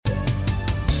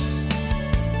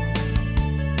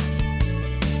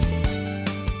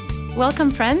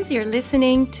Welcome, friends. You're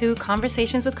listening to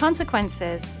Conversations with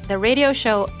Consequences, the radio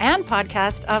show and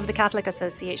podcast of the Catholic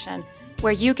Association,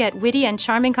 where you get witty and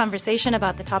charming conversation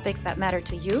about the topics that matter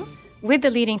to you with the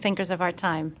leading thinkers of our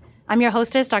time. I'm your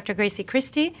hostess, Dr. Gracie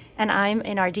Christie, and I'm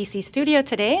in our DC studio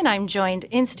today, and I'm joined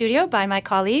in studio by my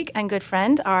colleague and good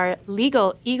friend, our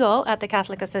legal eagle at the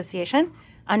Catholic Association,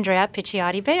 Andrea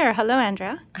Picciotti-Bayer. Hello,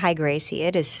 Andrea. Hi, Gracie.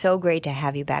 It is so great to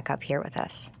have you back up here with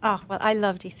us. Oh, well, I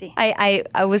love DC.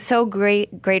 I was so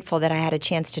grateful that I had a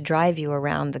chance to drive you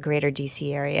around the greater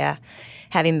DC area,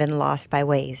 having been lost by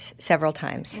Waze several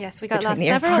times. Yes, we got lost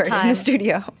several times in the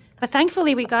studio. But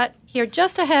thankfully, we got here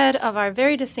just ahead of our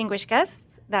very distinguished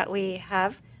guests that we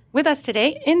have with us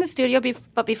today in the studio.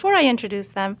 But before I introduce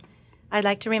them, I'd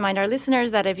like to remind our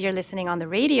listeners that if you're listening on the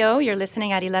radio, you're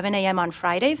listening at 11 a.m. on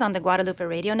Fridays on the Guadalupe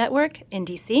Radio Network in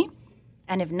D.C.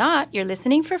 And if not, you're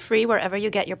listening for free wherever you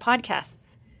get your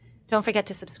podcasts. Don't forget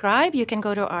to subscribe. You can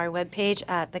go to our webpage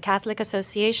at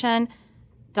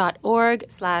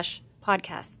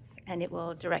thecatholicassociation.org/podcasts, and it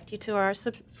will direct you to our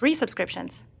free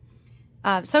subscriptions.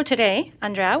 So today,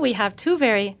 Andrea, we have two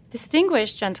very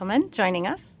distinguished gentlemen joining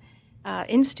us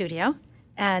in studio.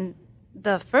 And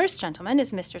the first gentleman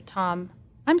is Dr. Tom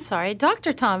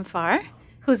Farr,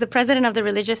 who's the president of the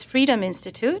Religious Freedom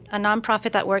Institute, a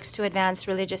nonprofit that works to advance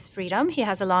religious freedom. He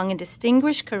has a long and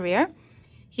distinguished career.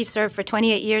 He served for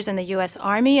 28 years in the U.S.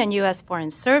 Army and U.S.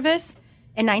 Foreign Service.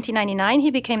 In 1999, he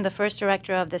became the first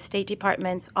director of the State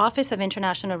Department's Office of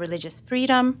International Religious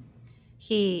Freedom.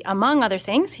 He, among other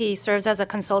things, he serves as a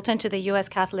consultant to the U.S.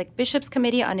 Catholic Bishops'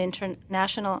 Committee on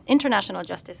International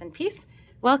Justice and Peace.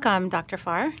 Welcome, Dr.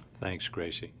 Farr. Thanks,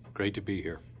 Gracie. Great to be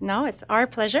here. No, it's our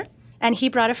pleasure. And he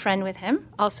brought a friend with him,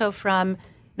 also from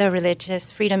the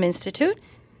Religious Freedom Institute,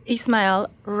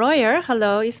 Ismael Royer.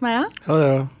 Hello, Ismael.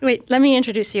 Hello. Wait, let me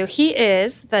introduce you. He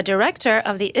is the director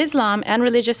of the Islam and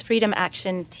Religious Freedom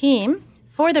Action Team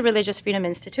for the Religious Freedom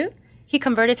Institute. He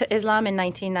converted to Islam in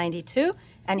 1992,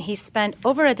 and he spent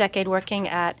over a decade working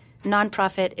at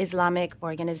nonprofit Islamic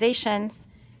organizations.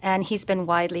 And he's been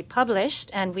widely published,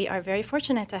 and we are very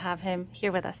fortunate to have him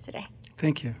here with us today.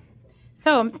 Thank you.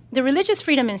 So the Religious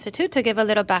Freedom Institute, to give a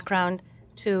little background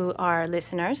to our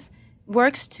listeners,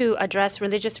 works to address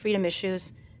religious freedom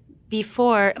issues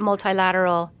before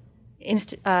multilateral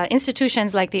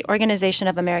institutions like the Organization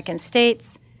of American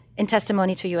States, in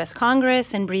testimony to U.S.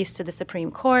 Congress, in briefs to the Supreme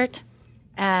Court,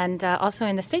 and also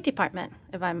in the State Department,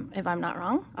 if I'm not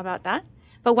wrong about that.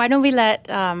 But why don't we let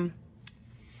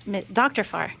Dr.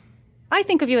 Farr. I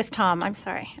think of you as Tom. I'm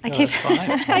sorry. I keep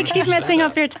messing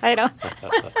up your title.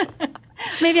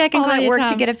 Maybe I can call you Tom. All that work Tom.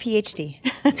 to get a PhD.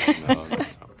 No.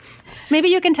 Maybe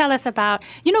you can tell us about,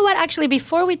 you know what, actually,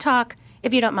 before we talk,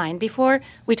 if you don't mind, before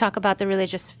we talk about the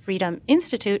Religious Freedom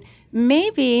Institute,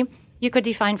 maybe you could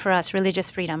define for us religious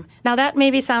freedom. Now, that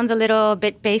maybe sounds a little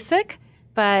bit basic,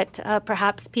 but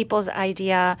perhaps people's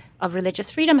idea of religious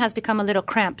freedom has become a little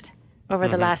cramped over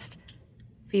the last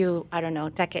few,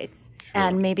 decades. Sure.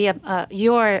 And maybe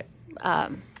your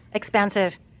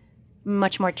expansive,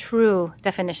 much more true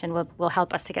definition will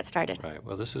help us to get started. Right.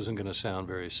 Well, this isn't going to sound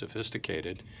very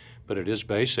sophisticated, but it is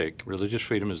basic. Religious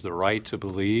freedom is the right to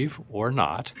believe or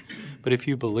not. But if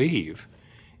you believe,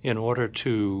 in order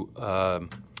to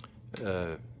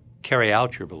carry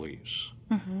out your beliefs,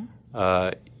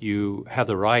 you have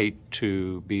the right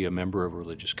to be a member of a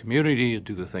religious community,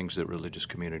 do the things that religious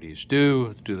communities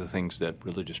do the things that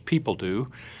religious people do,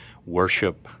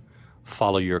 worship,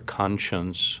 follow your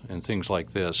conscience, and things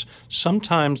like this.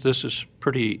 Sometimes this is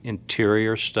pretty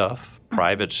interior stuff,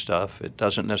 private stuff. It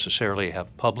doesn't necessarily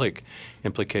have public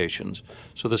implications.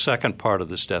 So the second part of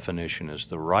this definition is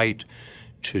the right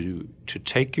to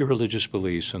take your religious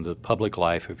beliefs in the public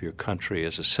life of your country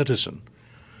as a citizen.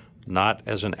 Not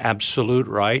as an absolute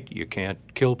right. You can't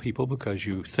kill people because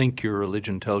you think your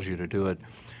religion tells you to do it,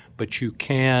 but you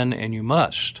can and you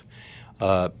must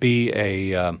be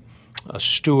a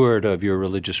steward of your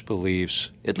religious beliefs,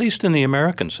 at least in the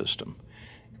American system,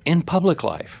 in public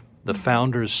life. The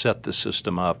founders set the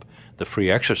system up, the free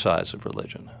exercise of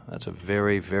religion. That's a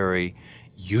very, very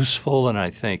useful and I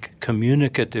think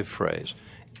communicative phrase.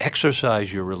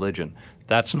 Exercise your religion.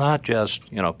 That's not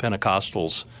just,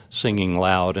 Pentecostals singing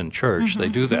loud in church. They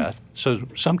do that. So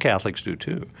some Catholics do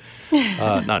too.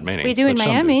 Not many. We do in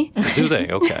Miami. Do they?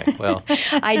 Okay. Well,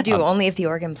 I do, only if the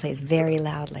organ plays very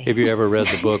loudly. have you ever read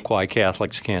the book Why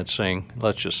Catholics Can't Sing?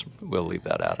 We'll leave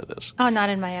that out of this. Oh, not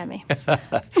in Miami.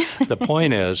 The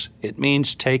point is, it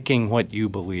means taking what you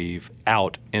believe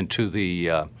out into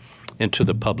the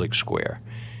public square,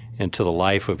 into the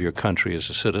life of your country as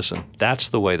a citizen. That's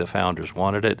the way the founders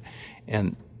wanted it,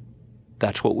 and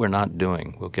that's what we're not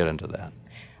doing. We'll get into that.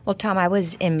 Well, Tom, I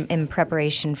was in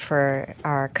preparation for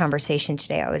our conversation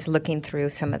today. I was looking through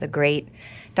some of the great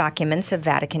documents of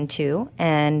Vatican II,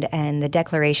 and the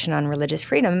Declaration on Religious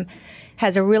Freedom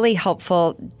has a really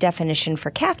helpful definition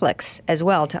for Catholics as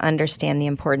well to understand the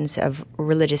importance of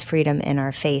religious freedom in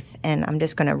our faith. And I'm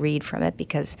just going to read from it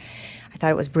because I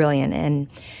thought it was brilliant. And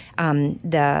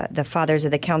the fathers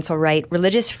of the council write,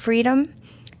 religious freedom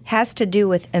has to do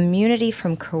with immunity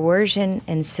from coercion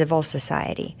in civil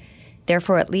society.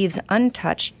 Therefore, it leaves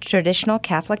untouched traditional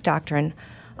Catholic doctrine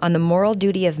on the moral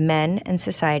duty of men and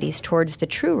societies towards the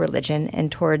true religion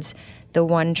and towards the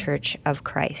one Church of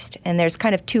Christ. And there's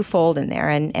kind of twofold in there,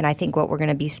 and I think what we're going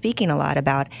to be speaking a lot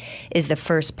about is the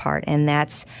first part, and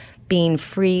that's being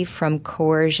free from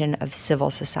coercion of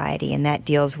civil society, and that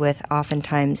deals with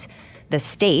oftentimes the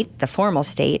state, the formal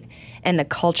state, and the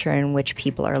culture in which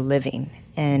people are living.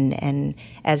 And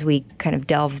as we kind of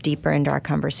delve deeper into our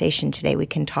conversation today, we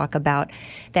can talk about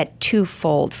that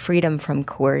twofold freedom from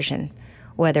coercion,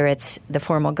 whether it's the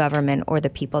formal government or the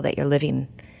people that you're living,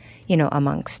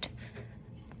 amongst.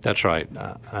 That's right,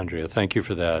 Andrea. Thank you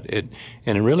for that.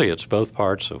 And really, it's both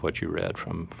parts of what you read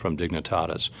from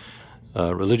Dignitatis.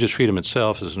 Religious freedom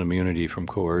itself is an immunity from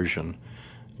coercion,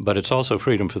 but it's also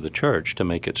freedom for the Church to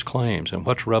make its claims. And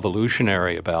what's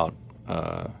revolutionary about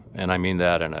and I mean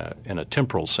that in a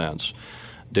temporal sense,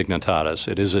 Dignitatis,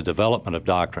 it is a development of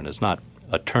doctrine. It's not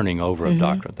a turning over of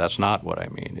doctrine. That's not what I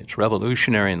mean. It's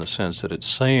revolutionary in the sense that it's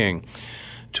saying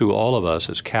to all of us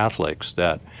as Catholics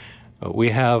that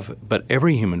but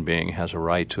every human being has a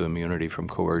right to immunity from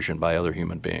coercion by other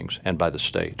human beings and by the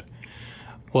state.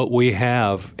 What we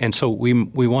have, and so we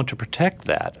want to protect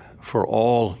that for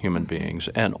all human beings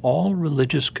and all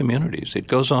religious communities. It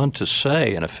goes on to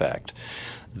say, in effect,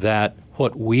 that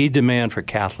what we demand for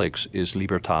Catholics is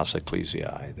libertas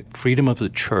ecclesiae, the freedom of the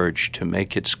Church to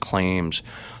make its claims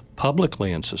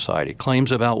publicly in society,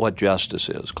 claims about what justice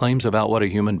is, claims about what a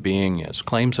human being is,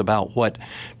 claims about what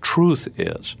truth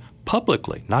is,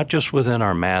 publicly, not just within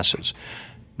our masses.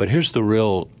 But here's the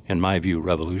real, in my view,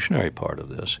 revolutionary part of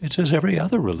this. It says every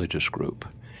other religious group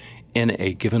in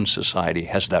a given society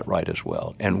has that right as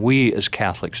well, and we as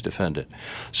Catholics defend it.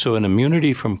 So an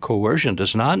immunity from coercion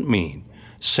does not mean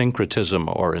syncretism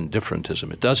or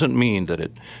indifferentism. It doesn't mean that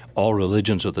all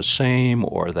religions are the same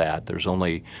or that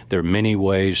there are many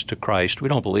ways to Christ. We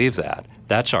don't believe that.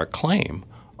 That's our claim.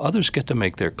 Others get to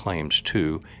make their claims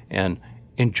too and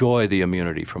enjoy the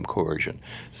immunity from coercion.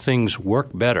 Things work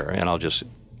better, and I'll just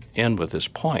end with this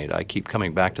point. I keep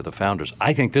coming back to the founders.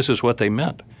 I think this is what they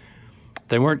meant.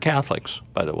 They weren't Catholics,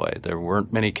 by the way. There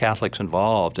weren't many Catholics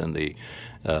involved in the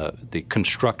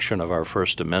construction of our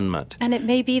First Amendment. And it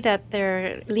may be that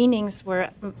their leanings were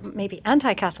maybe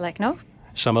anti-Catholic, no?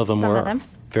 Some of them were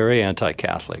very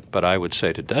anti-Catholic. But I would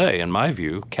say today, in my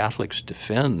view, Catholics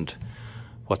defend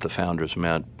what the founders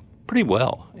meant pretty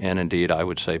well, and indeed I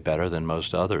would say better than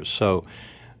most others. So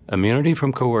immunity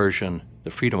from coercion,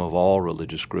 the freedom of all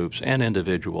religious groups and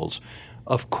individuals,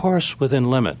 of course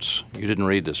within limits. You didn't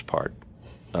read this part,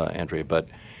 Andrea, but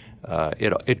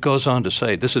it goes on to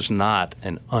say this is not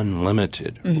an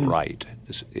unlimited right.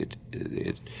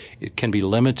 It can be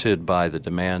limited by the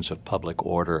demands of public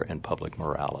order and public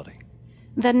morality.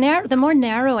 The more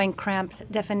narrow and cramped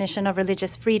definition of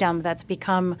religious freedom that's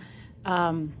become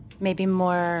maybe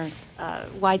more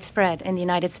widespread in the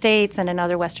United States and in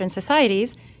other Western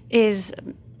societies is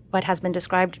what has been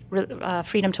described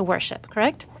freedom to worship,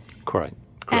 correct? Correct.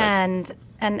 And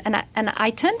I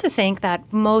tend to think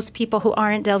that most people who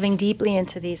aren't delving deeply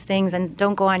into these things and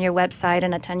don't go on your website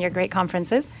and attend your great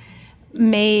conferences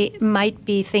might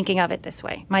be thinking of it this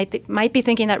way. Might be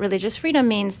thinking that religious freedom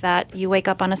means that you wake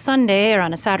up on a Sunday or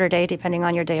on a Saturday, depending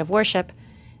on your day of worship,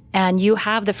 and you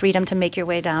have the freedom to make your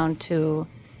way down to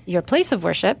your place of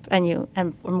worship and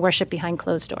worship behind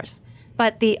closed doors.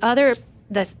 But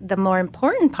the more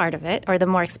important part of it, or the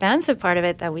more expansive part of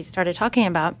it that we started talking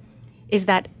about, is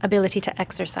that ability to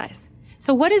exercise.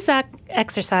 So what does that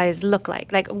exercise look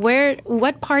like? Like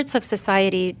what parts of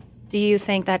society do you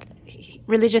think that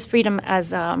religious freedom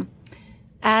as a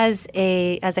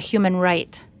human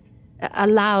right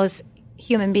allows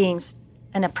human beings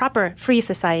in a proper free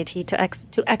society to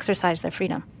exercise their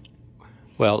freedom?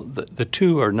 Well, the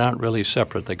two are not really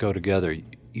separate. They go together.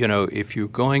 You know, if you're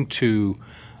going to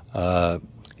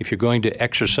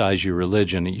exercise your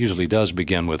religion, it usually does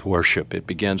begin with worship. It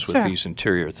begins with these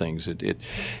interior things.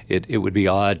 It would be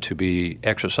odd to be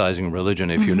exercising religion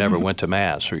if you never went to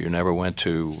Mass or you never went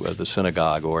to the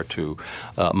synagogue or to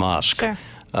mosque. Sure.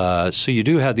 So you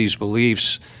do have these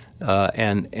beliefs,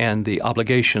 and the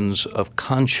obligations of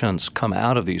conscience come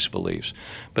out of these beliefs.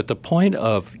 But the point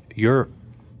of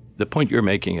the point you're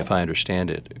making, if I understand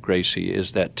it, Gracie,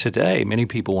 is that today many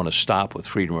people want to stop with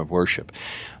freedom of worship.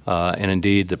 And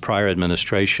indeed, the prior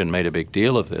administration made a big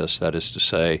deal of this. That is to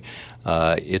say,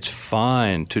 it's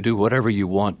fine to do whatever you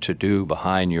want to do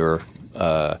behind your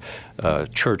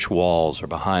church walls or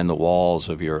behind the walls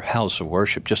of your house of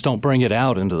worship. Just don't bring it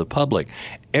out into the public.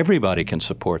 Everybody can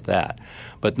support that.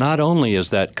 But not only is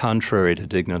that contrary to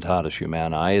Dignitatis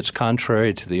Humanae, it's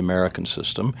contrary to the American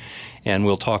system. And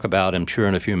we'll talk about, I'm sure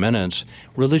in a few minutes,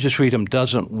 religious freedom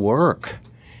doesn't work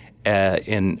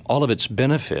in all of its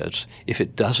benefits if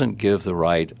it doesn't give the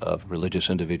right of religious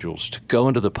individuals to go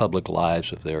into the public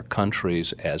lives of their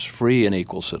countries as free and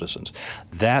equal citizens.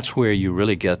 That's where you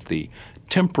really get the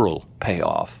temporal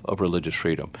payoff of religious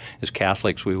freedom. As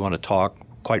Catholics, we want to talk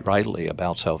quite rightly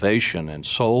about salvation and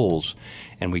souls,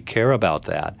 and we care about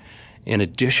that. In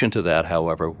addition to that,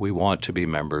 however, we want to be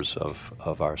members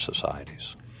of our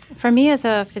societies. For me as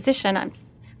a physician,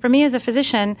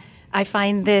 I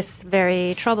find this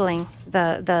very troubling,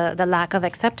 the lack of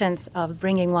acceptance of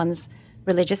bringing one's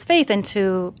religious faith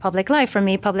into public life. For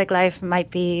me, public life might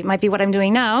be what I'm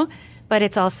doing now, but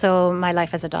it's also my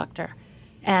life as a doctor.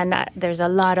 And there's a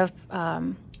lot of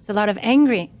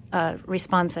angry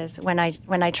responses when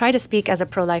I try to speak as a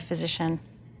pro-life physician.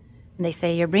 And they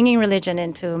say, you're bringing religion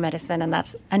into medicine, and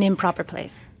that's an improper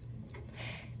place.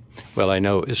 Well, I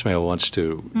know Ismail wants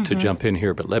to jump in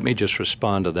here, but let me just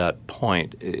respond to that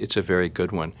point. It's a very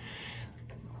good one.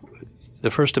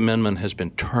 The First Amendment has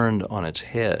been turned on its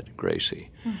head, Gracie,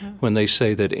 when they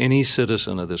say that any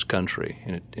citizen of this country,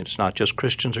 and it's not just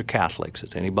Christians or Catholics,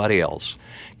 it's anybody else,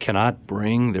 cannot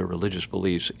bring their religious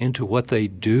beliefs into what they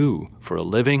do for a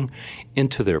living,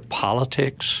 into their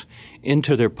politics,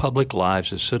 into their public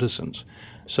lives as citizens.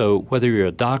 So whether you're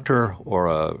a doctor or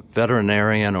a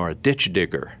veterinarian or a ditch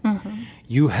digger,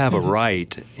 you have a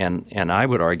right, and I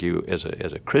would argue as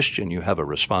a Christian, you have a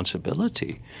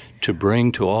responsibility to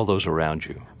bring to all those around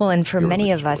you. Well, and for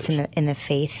many of us in the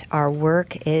faith, our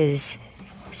work is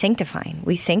sanctifying.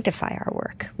 We sanctify our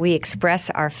work. We express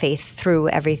our faith through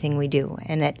everything we do,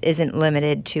 and it isn't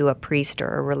limited to a priest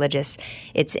or a religious.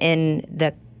 It's in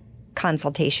the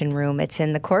consultation room. It's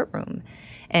in the courtroom.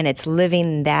 And it's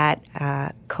living that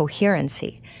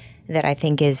coherency that I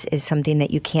think is something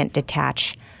that you can't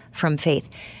detach from faith.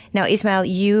 Now, Ismail,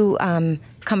 you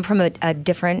come from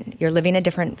you're living a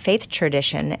different faith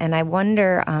tradition, and I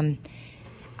wonder,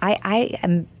 I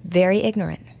am very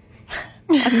ignorant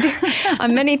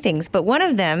on many things, but one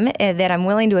of them that I'm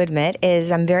willing to admit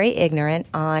is I'm very ignorant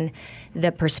on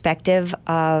the perspective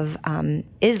of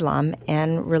Islam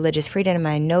and religious freedom. And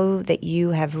I know that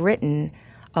you have written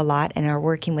a lot and are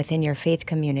working within your faith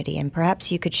community. And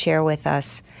perhaps you could share with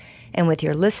us and with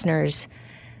your listeners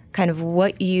kind of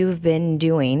what you've been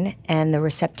doing and the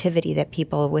receptivity that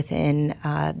people within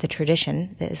the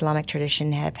tradition, the Islamic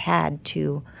tradition, have had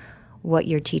to what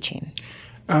you're teaching.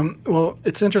 Well,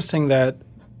 it's interesting that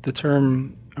the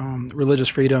term religious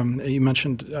freedom, you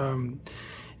mentioned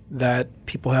that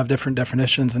people have different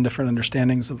definitions and different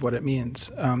understandings of what it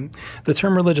means. The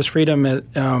term religious freedom,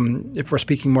 if we're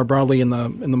speaking more broadly in the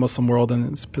Muslim world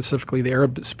and specifically the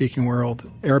Arabic-speaking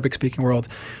world,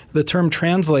 the term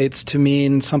translates to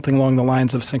mean something along the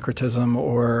lines of syncretism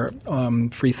or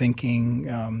free thinking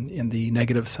in the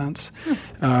negative sense.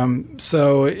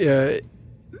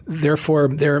 Therefore,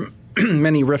 there are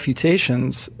many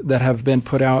refutations that have been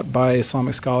put out by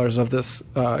Islamic scholars of this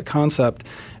concept,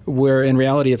 where in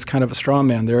reality it's kind of a straw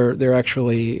man. They're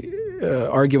actually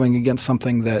arguing against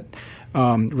something that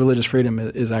religious freedom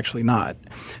is actually not.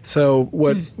 So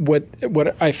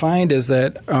what I find is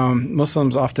that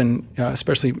Muslims often,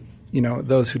 especially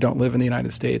those who don't live in the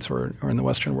United States or in the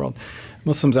Western world,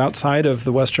 Muslims outside of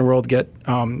the Western world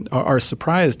are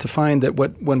surprised to find that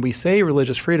when we say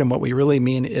religious freedom, what we really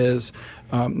mean is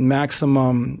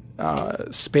maximum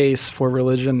space for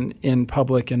religion in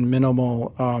public and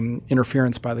minimal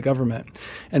interference by the government.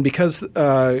 And because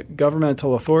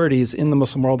governmental authorities in the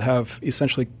Muslim world have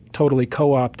essentially totally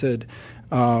co-opted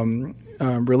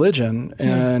religion,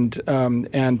 and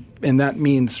that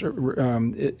means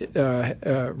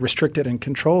restrict it and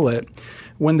control it.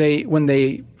 When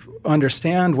they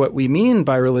understand what we mean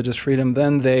by religious freedom,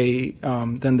 then they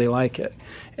like it.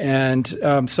 And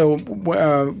so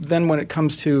then when it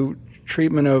comes to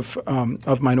treatment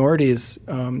of minorities,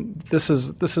 this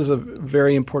is a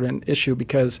very important issue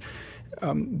because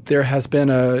there has been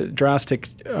a drastic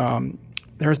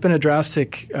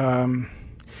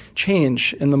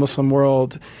change in the Muslim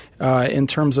world in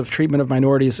terms of treatment of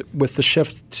minorities with the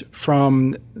shift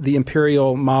from the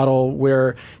imperial model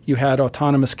where you had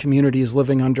autonomous communities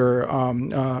living under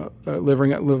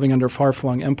living under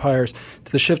far-flung empires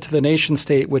to the shift to the nation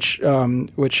state, which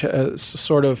has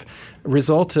sort of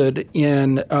resulted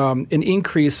in an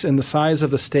increase in the size of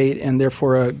the state and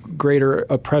therefore a greater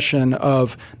oppression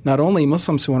of not only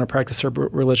Muslims who want to practice their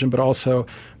religion but also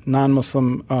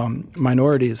non-Muslim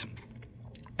minorities.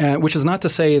 Which is not to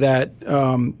say that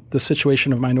the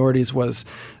situation of minorities was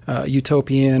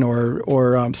utopian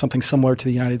or something similar to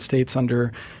the United States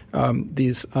under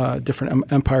these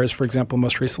different empires. For example,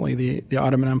 most recently the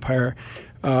Ottoman Empire.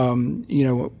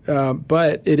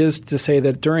 But it is to say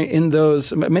that in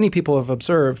those, many people have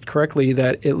observed correctly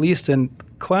that at least in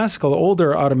classical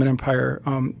older Ottoman Empire,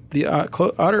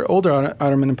 older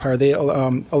Ottoman Empire, they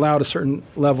allowed a certain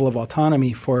level of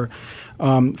autonomy for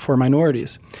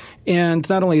minorities. And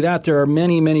not only that, there are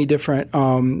many, many different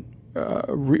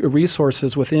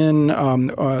resources within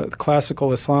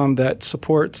classical Islam that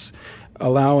supports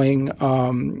allowing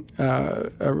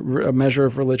a measure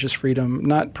of religious freedom,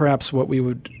 not perhaps what we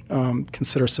would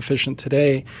consider sufficient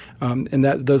today, and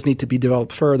that those need to be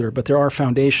developed further. But there are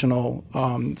foundational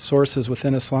sources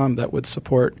within Islam that would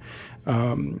support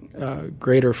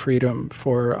greater freedom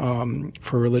for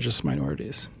religious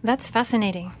minorities. That's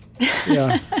fascinating.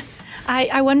 Yeah.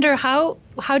 I wonder how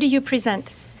do you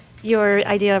present your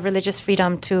idea of religious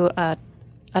freedom to a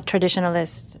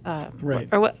traditionalist right.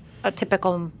 or what a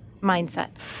typical mindset?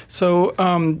 So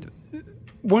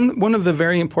one of the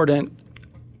very important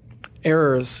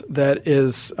errors that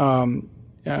is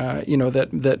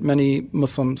that many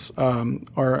Muslims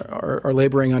are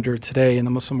laboring under today in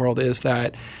the Muslim world is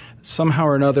that somehow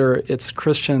or another it's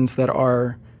Christians that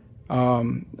are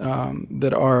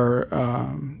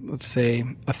let's say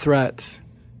a threat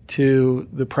to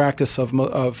the practice of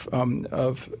Muslims,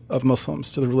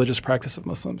 to the religious practice of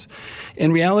Muslims.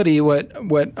 In reality, what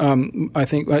I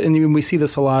think, and we see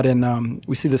this a lot in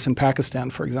Pakistan,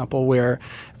 for example, where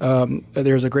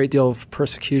there's a great deal of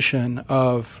persecution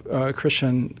of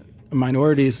Christian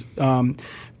minorities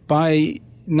by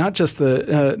not just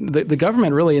the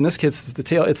government. Really, in this case,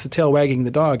 it's the tail wagging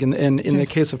the dog. And in the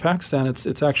case of Pakistan,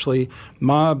 it's actually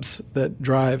mobs that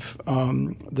drive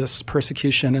this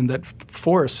persecution and that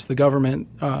force the government.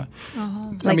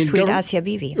 Like Sweet Asia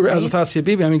Bibi. Right? As with Asia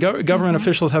Bibi, government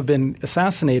officials have been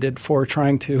assassinaed for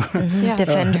trying to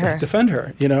defend her. Defend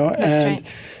her. That's right.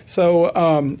 So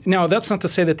now that's not to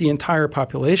say that the entire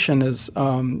population is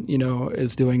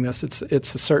doing this.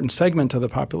 It's a certain segment of the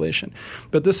population,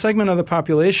 but this segment of the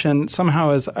population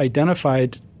somehow has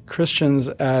identified Christians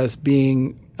as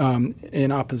being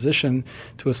in opposition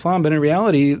to Islam. But in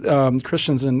reality,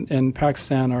 Christians in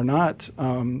Pakistan are not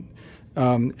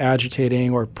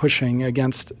agitating or pushing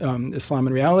against Islam.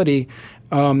 In reality,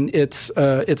 it's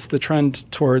the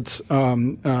trend towards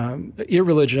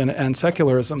irreligion and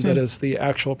secularism that is the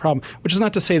actual problem, which is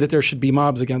not to say that there should be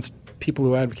mobs against people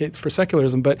who advocate for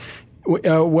secularism. But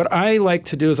what I like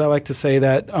to do is I like to say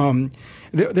that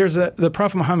the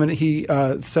Prophet Muhammad, he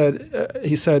said,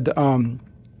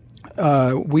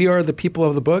 we are the people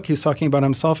of the book. He was talking about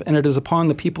himself, and it is upon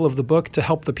the people of the book to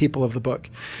help the people of the book.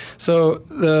 So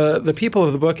the people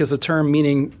of the book is a term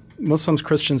meaning Muslims,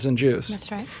 Christians, and Jews.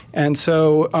 That's right. And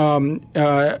so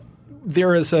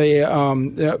there's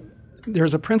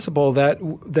a principle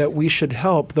that we should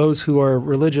help those who are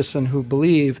religious and who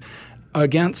believe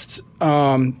against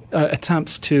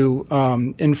attempts to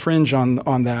infringe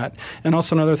on that. And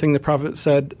also another thing the Prophet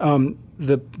said,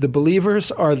 the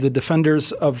believers are the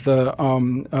defenders of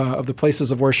the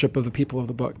places of worship of the people of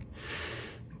the book,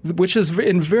 which is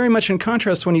very much in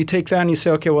contrast when you take that and you say,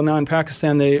 okay, well, now in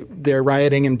Pakistan they're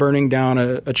rioting and burning down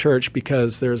a church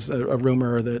because there's a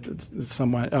rumor that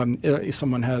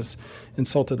someone has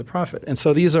insulted the Prophet. And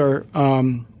so these are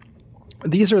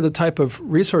the type of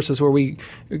resources where we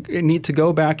need to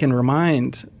go back and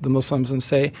remind the Muslims and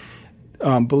say,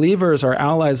 believers are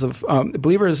allies of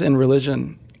believers in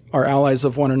religion are allies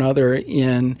of one another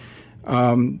in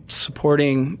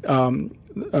supporting a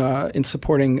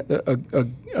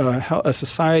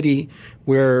society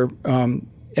where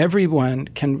everyone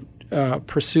can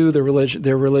pursue their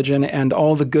religion, and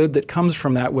all the good that comes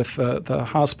from that, with the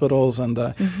hospitals and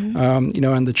the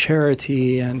and the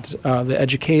charity and the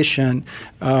education,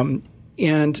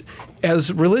 and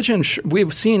as religion,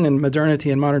 we've seen in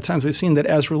modernity and modern times, we've seen that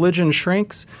as religion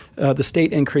shrinks, the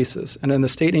state increases, and then the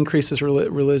state increases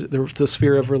the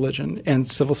sphere of religion, and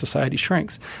civil society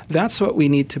shrinks. That's what we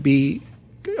need to be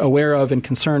aware of and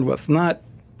concerned with, not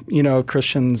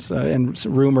Christians and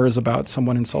rumors about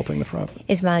someone insulting the Prophet.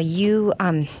 Ismail, you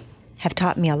have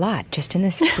taught me a lot just in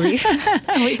this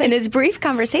brief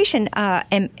conversation,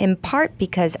 in part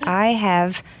because I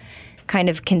have kind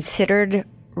of considered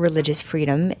religious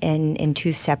freedom in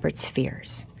two separate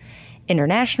spheres.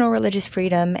 International religious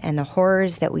freedom and the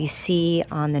horrors that we see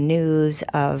on the news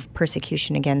of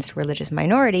persecution against religious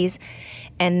minorities,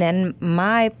 and then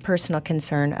my personal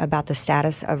concern about the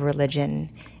status of religion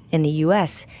in the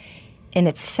U.S. And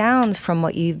it sounds from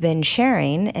what you've been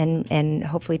sharing, and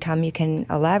hopefully, Tom, you can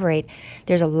elaborate,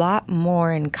 there's a lot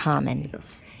more in common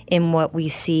in what we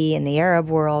see in the Arab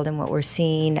world and what we're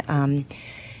seeing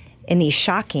in these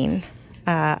shocking,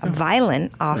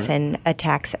 violent, often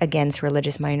attacks against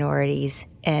religious minorities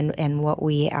and what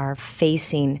we are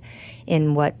facing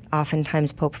in what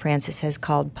oftentimes Pope Francis has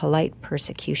called polite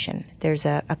persecution. There's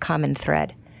a common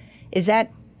thread.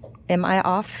 Am I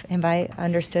off? Have I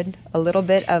understood a little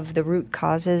bit of the root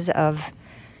causes of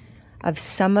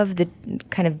some of the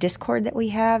kind of discord that we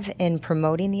have in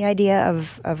promoting the idea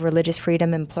of religious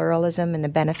freedom and pluralism and the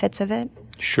benefits of it?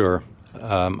 Sure.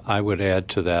 I would add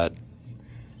to that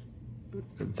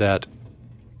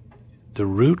the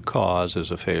root cause is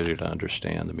a failure to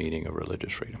understand the meaning of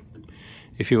religious freedom.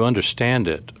 If you understand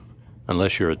it,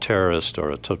 unless you're a terrorist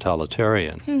or a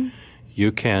totalitarian,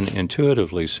 you can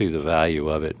intuitively see the value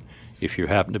of it if you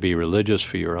happen to be religious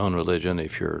for your own religion,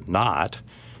 if you're not,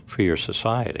 for your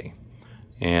society.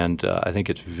 And I think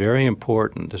it's very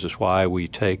important. This is why we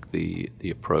take the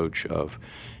approach of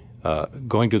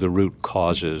going to the root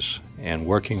causes and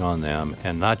working on them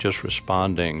and not just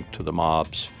responding to the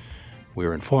mobs.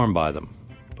 We're informed by them,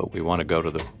 but we want to go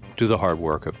to do the hard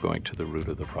work of going to the root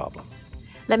of the problem.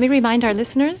 Let me remind our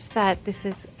listeners that this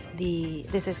is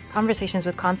Conversations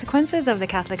with Consequences of the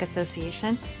Catholic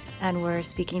Association, and we're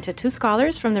speaking to two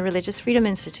scholars from the Religious Freedom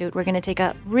Institute. We're going to take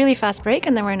a really fast break,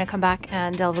 and then we're going to come back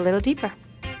and delve a little deeper.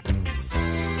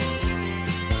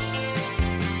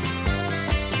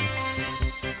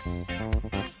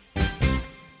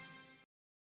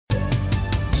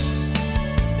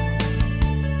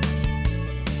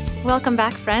 Welcome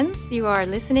back, friends. You are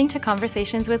listening to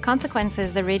Conversations with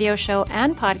Consequences, the radio show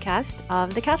and podcast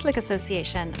of the Catholic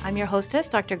Association. I'm your hostess,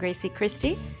 Dr. Gracie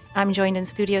Christie. I'm joined in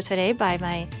studio today by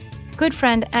my good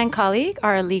friend and colleague,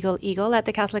 our legal eagle at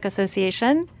the Catholic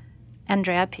Association,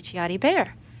 Andrea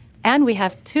Picciotti-Baer. And we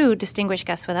have two distinguished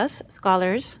guests with us,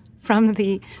 scholars from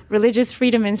the Religious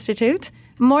Freedom Institute.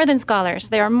 More than scholars.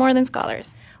 They are more than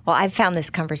scholars. Well, I've found this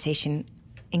conversation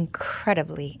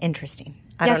incredibly interesting.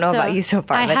 I don't know about you so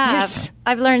far.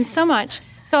 I've learned so much.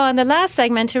 So on the last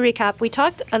segment, to recap, we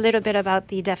talked a little bit about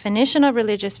the definition of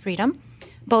religious freedom,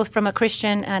 both from a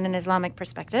Christian and an Islamic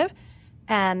perspective.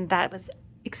 And that was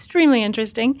extremely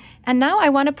interesting. And now I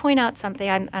want to point out something,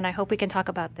 and I hope we can talk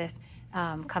about this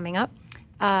coming up.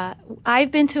 I've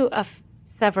been to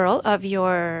several of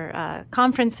your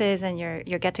conferences and your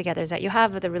get-togethers that you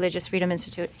have at the Religious Freedom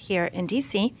Institute here in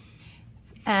D.C.,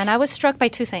 and I was struck by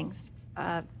two things.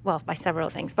 By several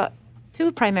things, but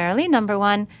two primarily. Number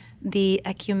one, the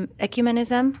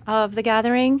ecumenism of the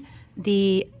gathering,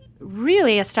 the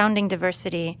really astounding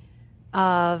diversity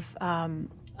of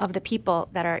the people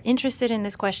that are interested in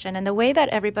this question, and the way that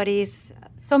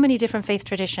so many different faith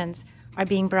traditions are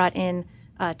being brought in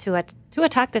to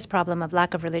attack this problem of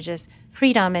lack of religious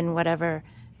freedom in whether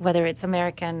it's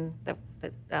American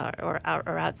or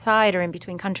outside or in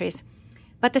between countries.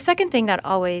 But the second thing that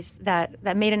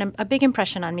made a big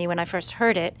impression on me when I first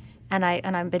heard it, and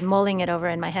I've been mulling it over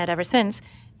in my head ever since,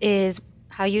 is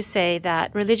how you say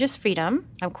that religious freedom,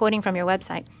 I'm quoting from your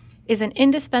website, is an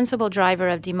indispensable driver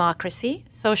of democracy,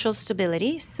 social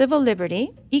stability, civil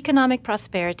liberty, economic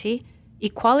prosperity,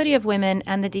 equality of women,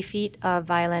 and the defeat of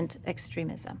violent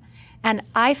extremism. And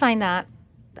I find that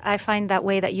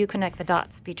way that you connect the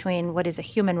dots between what is a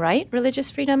human right, religious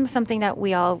freedom, something that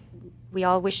we all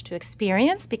wish to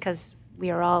experience because we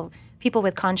are all people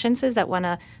with consciences that want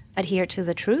to adhere to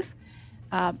the truth.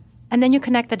 And then you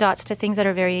connect the dots to things that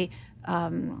are very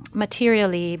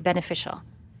materially beneficial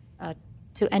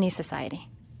to any society.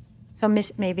 So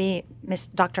maybe Miss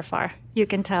Dr. Farr, you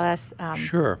can tell us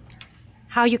Sure.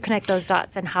 how you connect those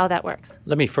dots and how that works.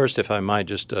 Let me first, if I might,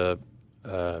 just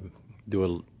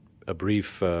do a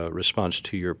brief response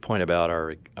to your point about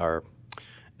our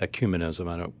ecumenism.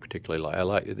 I don't particularly like. I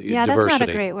like diversity. That's not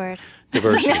a great word.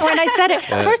 Diversity. When I said it,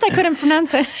 first I couldn't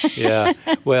pronounce it. Yeah.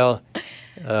 Well,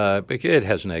 it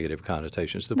has negative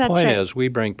connotations. The That's point right. is we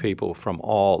bring people from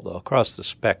all across the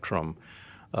spectrum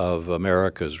of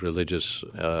America's religious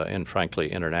and,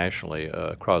 frankly, internationally,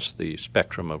 across the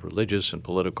spectrum of religious and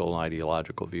political and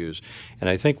ideological views. And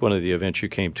I think one of the events you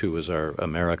came to was our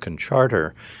American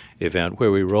Charter event,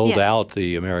 where we rolled out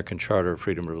the American Charter of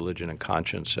Freedom of Religion and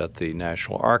Conscience at the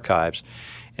National Archives.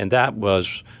 And that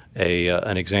was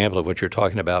an example of what you're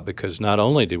talking about, because not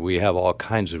only did we have all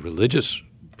kinds of religious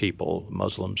people,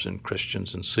 Muslims and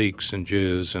Christians and Sikhs and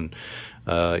Jews, and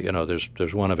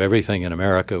there's one of everything in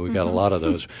America. We got a lot of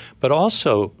those, but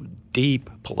also deep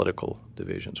political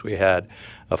divisions. We had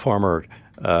a former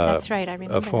That's right, I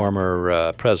remember a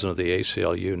former president of the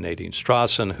ACLU, Nadine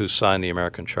Strawson, who signed the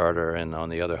American Charter, and on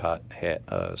the other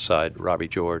side,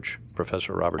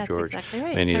 Professor Robert George. That's exactly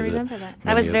right. I remember that.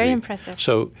 That was very impressive.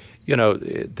 So,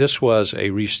 this was a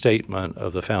restatement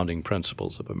of the founding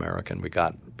principles of America, and we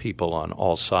got people on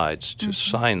all sides to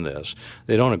sign this.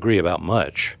 They don't agree about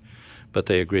much, but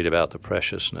they agreed about the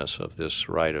preciousness of this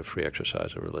right of free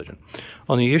exercise of religion.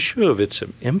 On the issue of its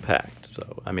impact,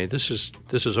 though, I mean, this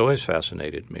has always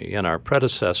fascinated me. And our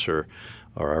predecessor,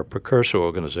 or our precursor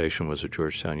organization, was at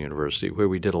Georgetown University, where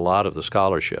we did a lot of the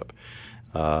scholarship.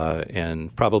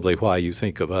 And probably why you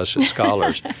think of us as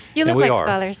scholars. You look like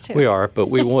scholars, too. We are, but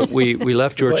we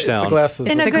left Georgetown. It's the glasses.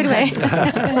 In a good way.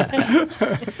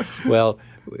 Well,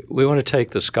 we want to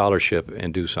take the scholarship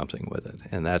and do something with it,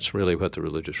 and that's really what the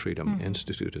Religious Freedom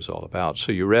Institute is all about.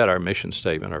 So you read our mission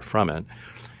statement, or from it,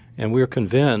 and we're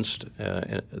convinced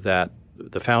that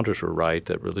the founders were right,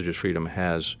 that religious freedom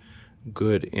has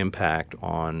good impact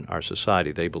on our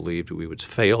society. They believed we would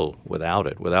fail without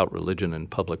it, without religion in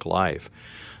public life.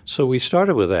 So we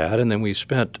started with that, and then we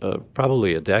spent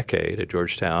probably a decade at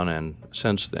Georgetown and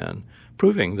since then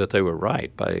proving that they were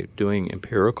right by doing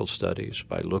empirical studies,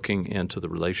 by looking into the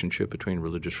relationship between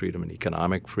religious freedom and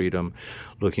economic freedom,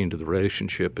 looking into the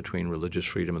relationship between religious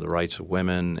freedom and the rights of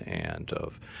women and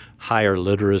of higher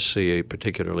literacy,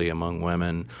 particularly among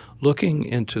women, looking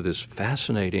into this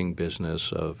fascinating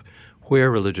business of where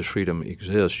religious freedom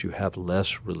exists, you have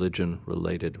less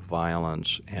religion-related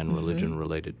violence and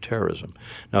religion-related terrorism.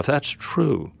 Now, if that's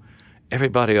true,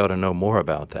 everybody ought to know more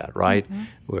about that, right?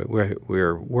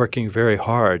 We're working very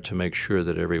hard to make sure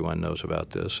that everyone knows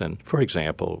about this. And, for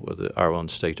example, with our own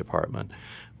State Department,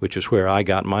 which is where I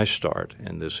got my start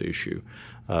in this issue,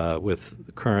 with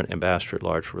the current Ambassador at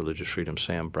Large for Religious Freedom,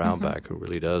 Sam Brownback, who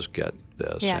really does get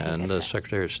this, and the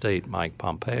Secretary of State, Mike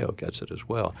Pompeo, gets it as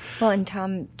well. Well, and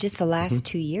Tom, just the last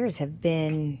 2 years have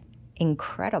been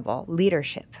incredible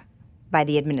leadership by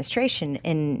the administration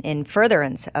in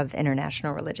furtherance of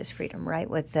international religious freedom, right?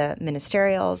 With the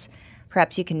ministerials,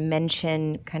 perhaps you can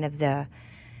mention kind of the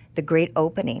great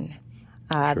opening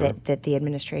that the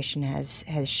administration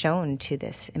has shown to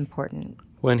this important.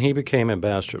 When he became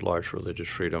Ambassador at Large for Religious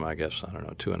Freedom, I guess,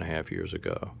 2.5 years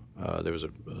ago, there was a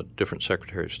different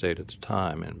Secretary of State at the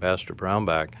time, Ambassador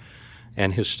Brownback,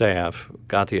 and his staff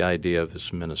got the idea of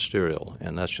this ministerial,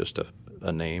 and that's just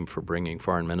a name for bringing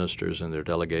foreign ministers and their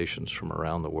delegations from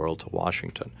around the world to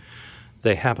Washington.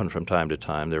 They happen from time to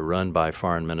time. They're run by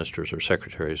foreign ministers or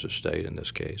secretaries of state in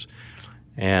this case.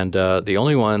 And the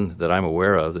only one that I'm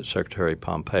aware of, that Secretary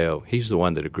Pompeo, he's the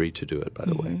one that agreed to do it, by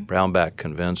the way. Brownback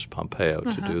convinced Pompeo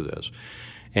to do this.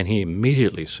 And he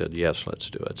immediately said, yes, let's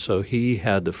do it. So he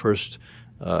had the first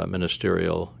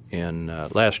ministerial in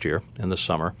last year in the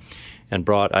summer and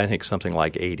brought, I think, something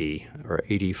like 80 or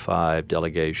 85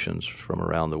 delegations from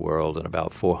around the world and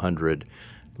about 400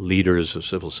 leaders of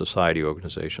civil society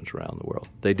organizations around the world.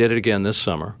 They did it again this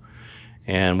summer.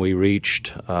 And we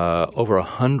reached over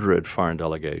 100 foreign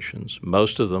delegations.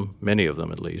 Most of them, many of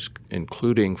them at least,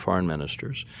 including foreign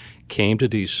ministers, came to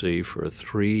D.C. for a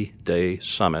 3-day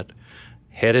summit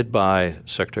headed by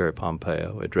Secretary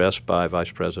Pompeo, addressed by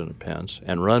Vice President Pence,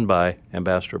 and run by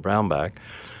Ambassador Brownback,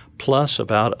 plus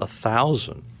about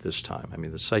 1,000 this time. I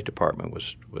mean, the State Department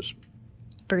was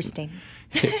bursting.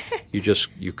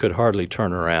 You could hardly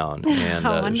turn around, and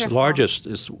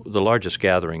it's the largest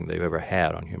gathering they've ever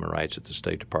had on human rights at the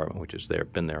State Department, which has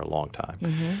been there a long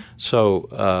time.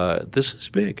 So this is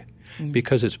big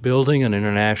because it's building an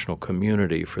international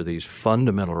community for these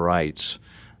fundamental rights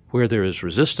where there is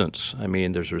resistance. I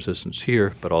mean, there's resistance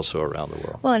here, but also around the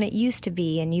world. Well, and it used to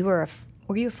be, and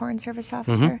were you a Foreign Service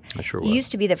officer? I sure was. It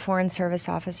used to be that Foreign Service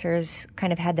officers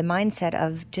kind of had the mindset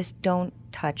of just don't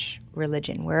touch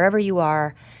religion. Wherever you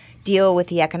are, deal with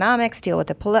the economics, deal with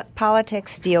the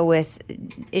politics, deal with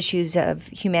issues of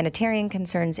humanitarian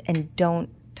concerns, and don't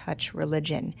touch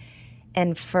religion.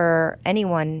 And for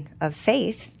anyone of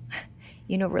faith,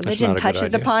 religion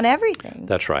touches upon everything.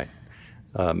 That's right.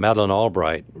 Madeleine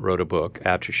Albright wrote a book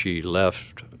after she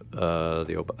left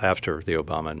after the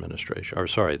Obama administration, or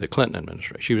sorry, the Clinton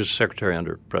administration. She was secretary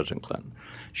under President Clinton.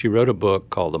 She wrote a book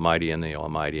called The Mighty and the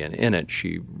Almighty, and in it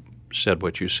she said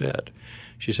what you said.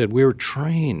 She said, we were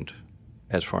trained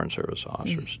as Foreign Service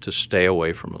officers to stay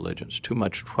away from religion. It's too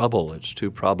much trouble. It's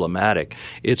too problematic.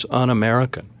 It's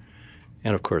un-American.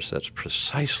 And, of course, that's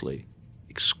precisely,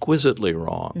 exquisitely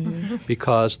wrong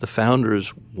because the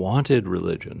founders wanted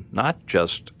religion, not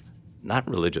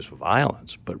religious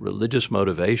violence, but religious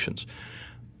motivations,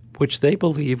 which they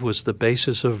believed was the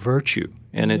basis of virtue.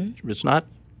 And it's not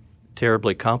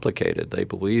terribly complicated. They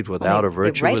believed without a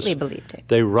virtuous... They rightly believed it.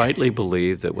 They rightly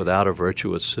believed that without a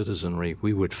virtuous citizenry,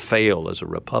 we would fail as a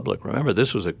republic. Remember,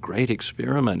 this was a great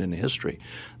experiment in history,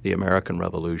 the American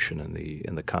Revolution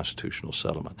and the constitutional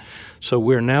settlement. So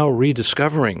we're now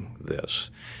rediscovering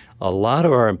this. A lot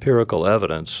of our empirical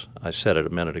evidence, I said it a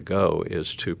minute ago,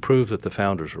 is to prove that the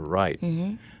founders were right,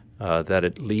 that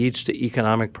it leads to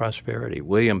economic prosperity.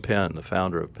 William Penn, the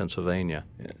founder of Pennsylvania,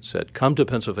 said, come to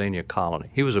Pennsylvania Colony.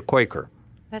 He was a Quaker.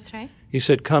 That's right. He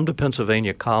said, come to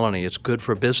Pennsylvania Colony. It's good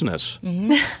for business.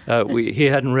 He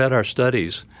hadn't read our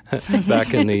studies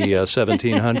back in the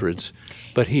 1700s,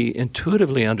 but he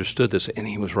intuitively understood this, and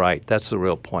he was right. That's the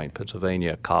real point.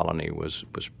 Pennsylvania Colony was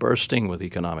bursting with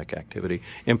economic activity,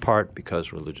 in part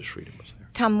because religious freedom was there.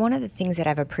 Tom, one of the things that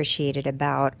I've appreciated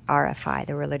about RFI,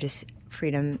 the Religious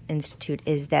Freedom Institute,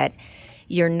 is that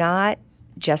you're not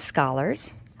just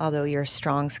scholars, although you're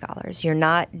strong scholars. You're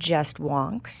not just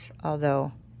wonks,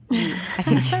 although I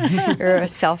think you're a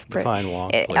Define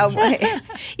wonk,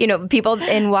 please. People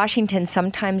in Washington,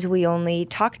 sometimes we only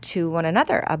talk to one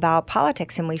another about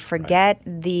politics and we forget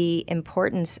the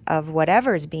importance of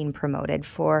whatever is being promoted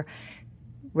for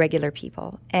regular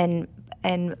people. And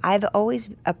I've always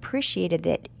appreciated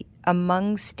that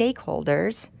among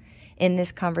stakeholders in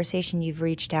this conversation, you've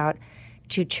reached out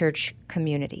to church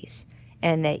communities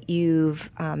and that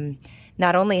you've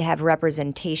not only have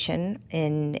representation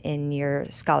in your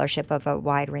scholarship of a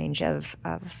wide range of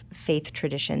faith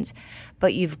traditions,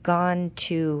 but you've gone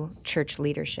to church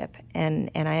leadership.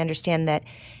 And I understand that,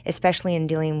 especially in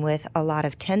dealing with a lot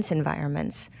of tense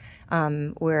environments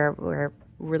where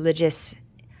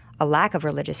a lack of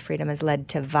religious freedom has led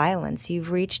to violence,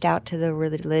 you've reached out to the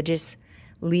religious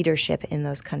leadership in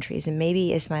those countries. And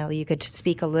maybe, Ismail, you could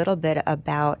speak a little bit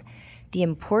about the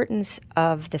importance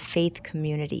of the faith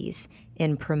communities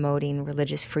in promoting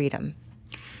religious freedom.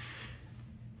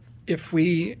 If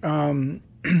we don't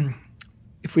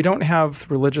have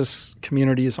religious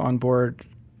communities on board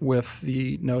with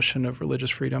the notion of religious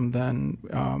freedom, then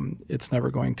it's never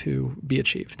going to be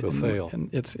achieved. It'll fail. And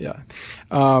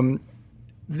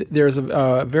there's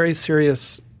a very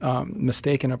serious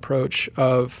mistaken approach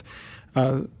of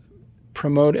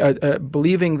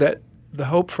believing that the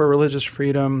hope for religious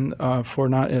freedom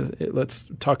let's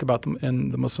talk about them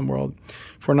in the Muslim world,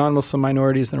 for non-Muslim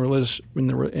minorities for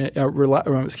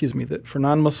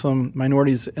non-Muslim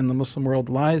minorities in the Muslim world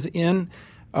lies in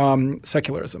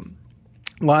secularism,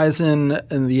 lies in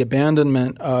the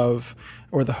abandonment of,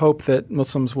 or the hope that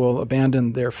Muslims will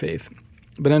abandon their faith.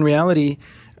 But in reality,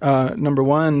 number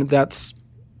one, that's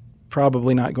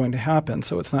probably not going to happen,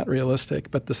 so it's not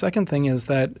realistic. But the second thing is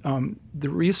that the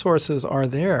resources are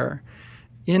there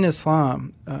in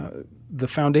Islam. The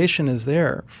foundation is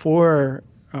there for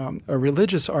a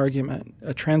religious argument,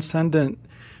 a transcendent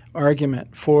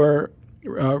argument for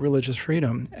religious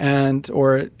freedom,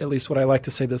 or at least what I like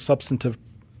to say, the substantive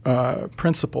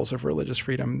principles of religious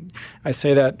freedom. I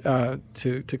say that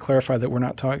to clarify that we're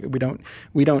not talking. We don't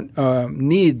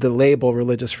need the label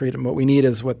religious freedom. What we need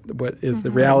is what is the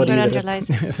reality.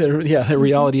 The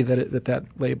reality that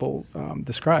label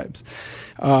describes.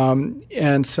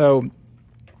 And so,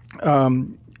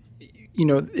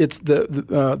 it's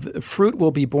the fruit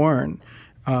will be borne.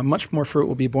 Much more fruit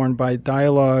will be borne by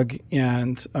dialogue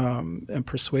and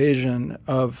persuasion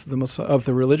of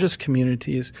the religious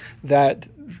communities that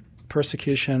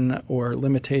persecution or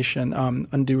limitation,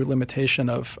 undue limitation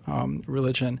of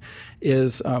religion,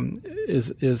 is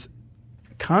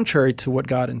contrary to what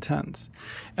God intends.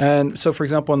 And so, for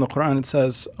example, in the Quran it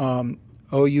says, "O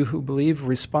you who believe,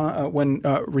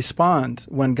 respond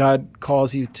when God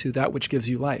calls you to that which gives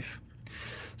you life."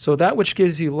 So that which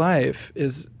gives you life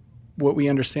is what we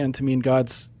understand to mean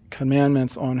God's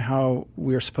commandments on how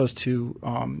we are supposed to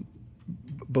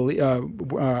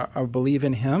believe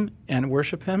in Him and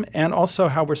worship Him, and also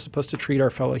how we're supposed to treat our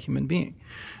fellow human being.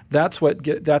 That's what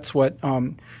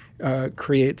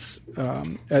creates.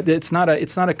 It's not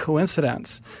a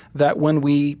coincidence that when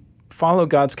we follow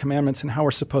God's commandments and how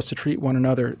we're supposed to treat one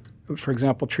another, for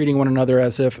example, treating one another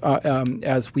as if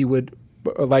as we would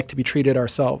like to be treated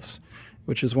ourselves.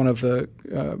 which is one of the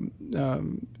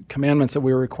commandments that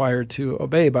we were required to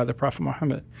obey by the Prophet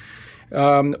Muhammad.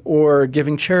 Or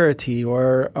giving charity,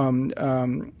 or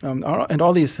and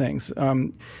all these things.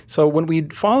 So when we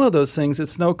follow those things,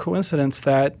 it's no coincidence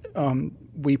that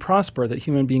we prosper, that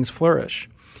human beings flourish.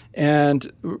 And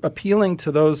appealing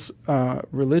to those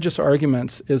religious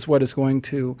arguments is what is going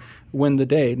to win the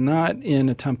day, not in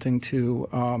attempting to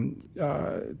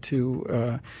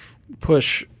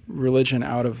push religion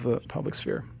out of the public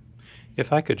sphere.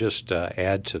 If I could just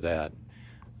add to that,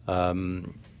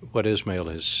 what Ismail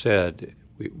has said,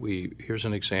 here's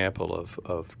an example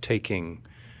of taking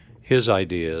his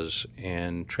ideas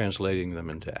and translating them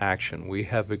into action. We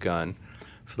have begun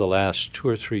for the last 2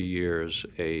 or 3 years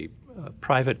a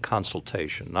private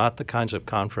consultation, not the kinds of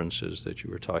conferences that you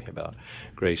were talking about,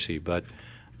 Gracie, but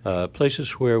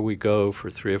places where we go for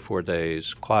 3 or 4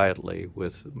 days quietly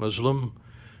with Muslim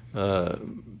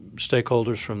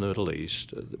stakeholders from the Middle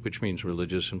East, which means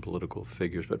religious and political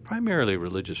figures, but primarily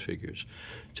religious figures,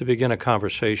 to begin a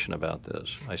conversation about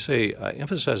this. I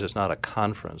emphasize it's not a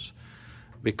conference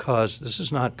because this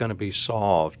is not going to be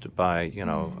solved by,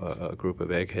 a group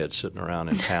of eggheads sitting around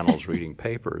in panels reading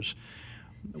papers.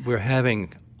 We're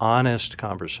having honest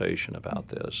conversation about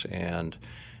this, and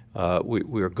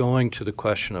we're going to the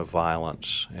question of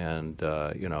violence and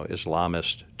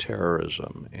Islamist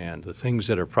terrorism and the things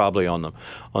that are probably on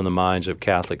the minds of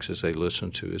Catholics as they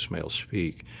listen to Ismail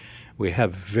speak. We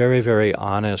have very, very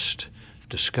honest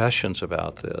discussions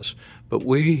about this, but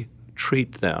we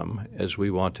treat them as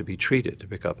we want to be treated, to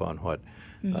pick up on what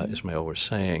Ismail was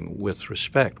saying, with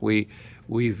respect.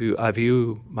 I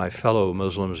view my fellow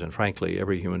Muslims, and frankly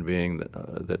every human being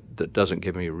that doesn't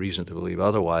give me a reason to believe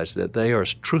otherwise, that they are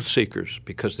truth seekers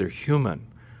because they're human.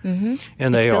 Mm-hmm.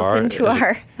 And it's they built are into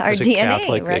our DNA,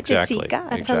 Catholic, right? Exactly. To seek God.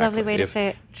 That's a lovely way to say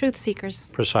it. Truth seekers.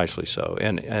 Precisely so.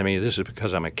 And I mean, this is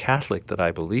because I'm a Catholic that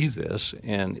I believe this,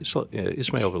 and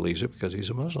Ismail believes it because he's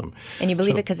a Muslim. And you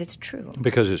believe it because it's true.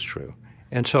 Because it's true.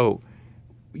 And so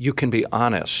you can be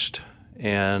honest.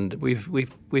 And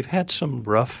we've had some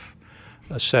rough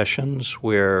sessions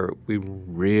where we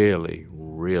really,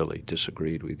 really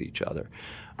disagreed with each other.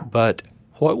 But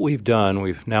what we've done,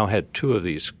 we've now had 2 of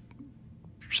these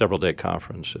several-day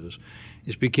conferences,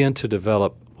 is begin to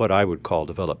develop what I would call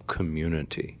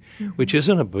community, which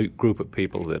isn't a group of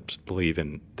people that believe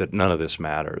in that none of this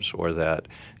matters, or that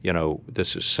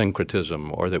this is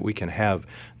syncretism, or that we can have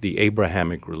the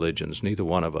Abrahamic religions. Neither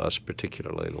one of us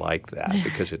particularly like that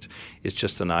because it's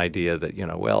just an idea that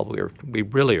we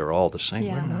really are all the same.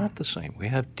 Yeah. We're not the same. We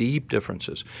have deep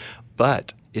differences,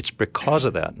 but it's because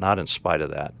of that, not in spite of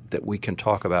that, that we can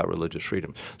talk about religious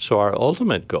freedom. So our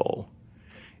ultimate goal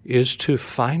is to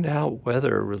find out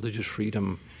whether religious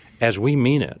freedom, as we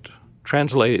mean it,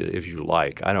 translate it if you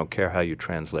like. I don't care how you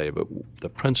translate it, but the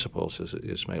principles, as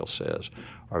Ismail says,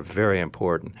 are very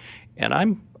important. And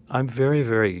I'm very,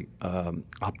 very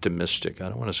optimistic. I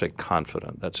don't want to say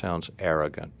confident. That sounds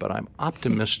arrogant. But I'm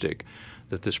optimistic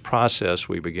that this process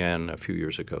we began a few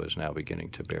years ago is now beginning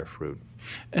to bear fruit.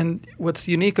 And what's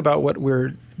unique about what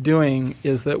we're doing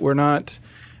is that we're not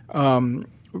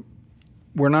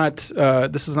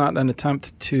this is not an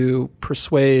attempt to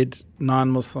persuade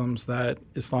non-Muslims that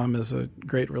Islam is a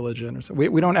great religion. Or so.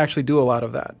 We don't actually do a lot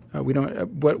of that.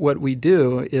 What we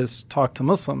do is talk to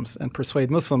Muslims and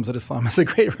persuade Muslims that Islam is a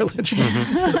great religion.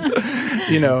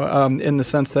 In the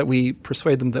sense that we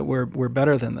persuade them that we're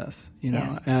better than this.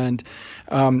 Yeah. And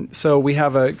so we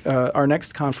have our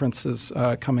next conference is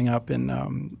coming up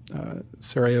in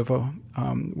Sarajevo.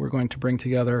 We're going to bring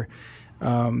together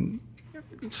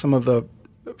some of the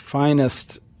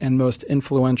finest and most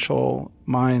influential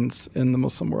minds in the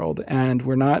Muslim world. And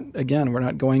we're not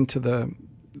going to the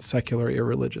secular,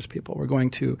 irreligious people. We're going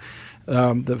to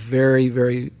the very,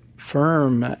 very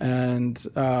firm and,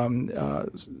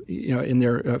 in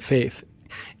their faith.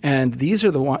 And these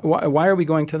are why are we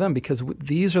going to them? Because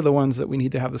these are the ones that we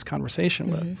need to have this conversation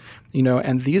with,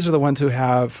 and these are the ones who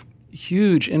have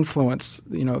huge influence,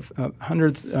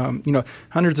 hundreds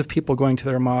of people going to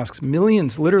their mosques,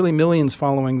 literally millions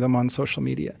following them on social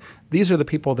media. These are the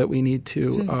people that we need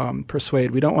to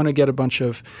persuade. We don't want to get a bunch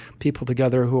of people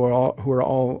together who are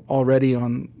all already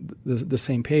on the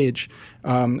same page,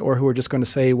 or who are just going to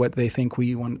say what they think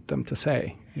we want them to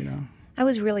say. I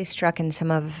was really struck in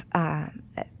some of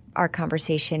our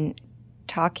conversation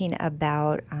talking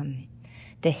about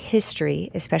the history,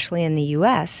 especially in the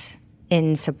U.S.,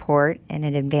 in support and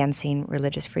in advancing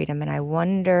religious freedom. And I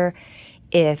wonder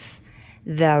if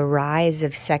the rise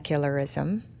of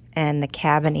secularism and the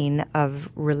cabining of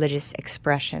religious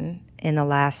expression in the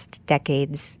last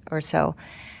decades or so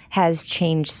has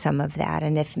changed some of that,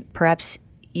 and if perhaps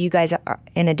you guys, are,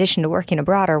 in addition to working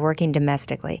abroad, are working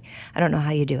domestically. I don't know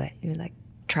how you do it. You're like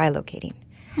trilocating.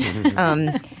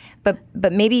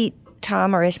 But maybe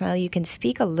Tom or Ismail, you can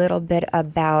speak a little bit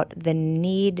about the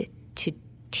need to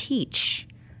teach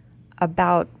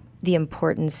about the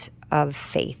importance of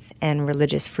faith and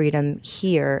religious freedom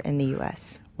here in the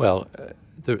U.S. Well,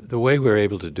 the way we're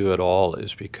able to do it all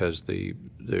is because the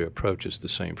approach is the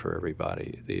same for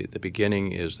everybody. The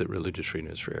beginning is that religious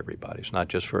freedom is for everybody. It's not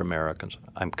just for Americans.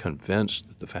 I'm convinced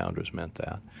that the founders meant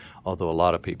that, although a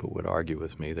lot of people would argue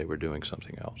with me they were doing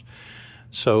something else.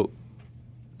 So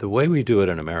the way we do it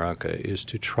in America is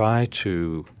to try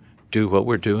to do what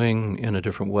we're doing in a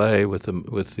different way with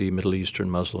the Middle Eastern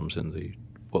Muslims in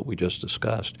what we just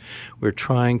discussed. We're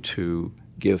trying to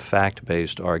give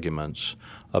fact-based arguments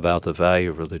about the value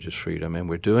of religious freedom, and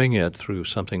we're doing it through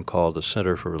something called the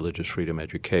Center for Religious Freedom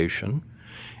Education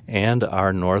and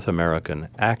our North American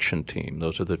Action Team.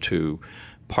 Those are the two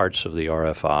parts of the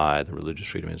RFI, the Religious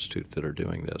Freedom Institute, that are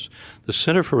doing this. The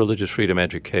Center for Religious Freedom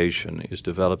Education is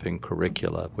developing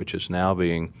curricula, which is now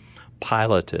being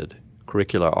piloted.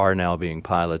 Curricula are now being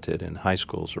piloted in high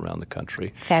schools around the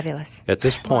country. Fabulous. At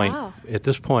this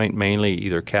point, mainly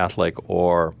either Catholic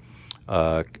or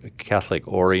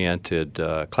Catholic-oriented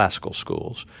classical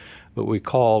schools. But we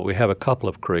have a couple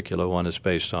of curricula. One is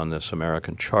based on this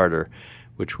American Charter,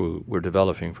 which we're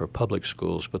developing for public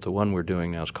schools, but the one we're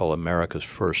doing now is called America's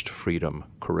First Freedom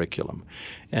Curriculum.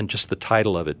 And just the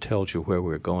title of it tells you where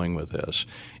we're going with this.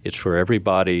 It's for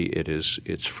everybody.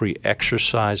 It's free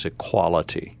exercise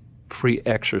equality. Free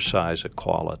exercise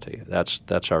equality.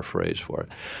 That's our phrase for it.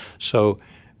 So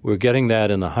we're getting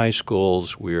that in the high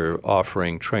schools. We're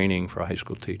offering training for high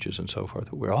school teachers and so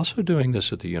forth. We're also doing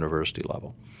this at the university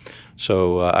level.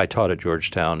 So I taught at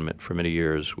Georgetown for many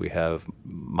years. We have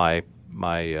my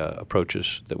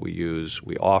approaches that we use.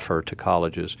 We offer to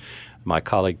colleges. My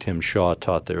colleague Tim Shaw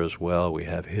taught there as well. We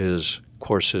have his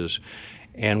courses.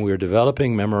 And we're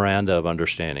developing memoranda of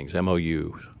understandings,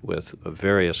 MOU, with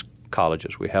various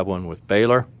colleges. We have one with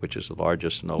Baylor, which is the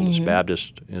largest and oldest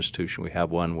Baptist institution. We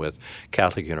have one with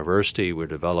Catholic University. We're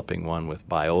developing one with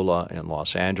Biola in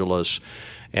Los Angeles,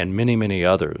 and many, many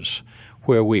others,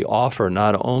 where we offer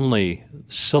not only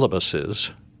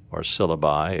syllabuses or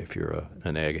syllabi, if you're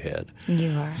an egghead.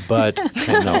 You are. But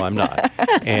no, I'm not.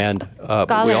 And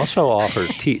but we also offer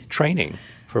training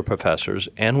for professors,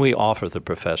 and we offer the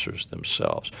professors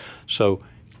themselves. So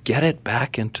get it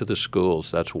back into the schools.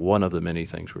 That's one of the many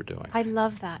things we're doing. I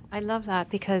love that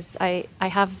because I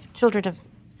have children, of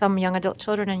some young adult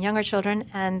children and younger children,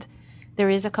 and there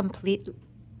is a complete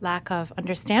lack of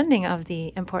understanding of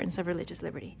the importance of religious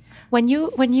liberty. When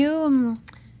you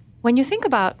think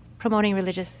about promoting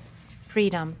religious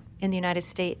freedom in the United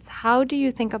States, how do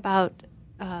you think about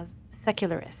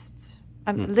secularists?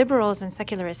 Liberals and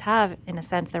secularists have, in a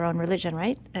sense, their own religion,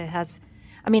 right? It's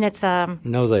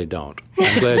No, they don't.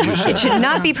 I'm glad you said It should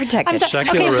not be protected.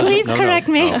 Okay, please correct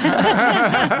me.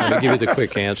 Let me give you the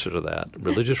quick answer to that.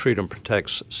 Religious freedom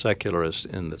protects secularists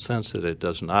in the sense that it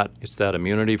does not. It's that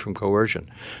immunity from coercion.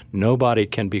 Nobody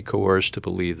can be coerced to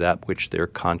believe that which their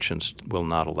conscience will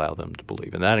not allow them to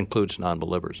believe, and that includes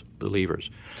non-believers.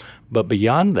 But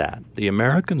beyond that, the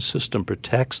American system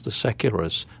protects the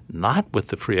secularists not with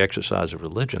the free exercise of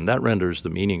religion. That renders the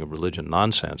meaning of religion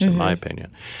nonsense, in my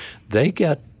opinion. They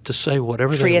get to say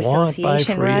whatever they want by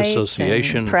free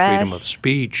association, freedom of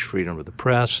speech, freedom of the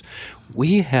press.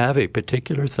 We have a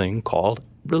particular thing called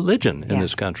religion in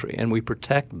this country, and we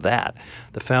protect that.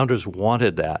 The founders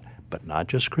wanted that, but not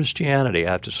just Christianity.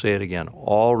 I have to say it again,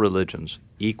 all religions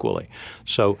equally.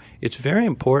 So it's very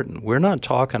important. We're not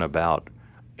talking about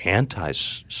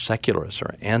anti-secularists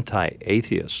or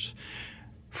anti-atheists.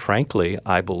 Frankly,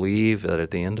 I believe that at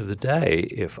the end of the day,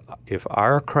 if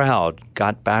our crowd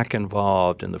got back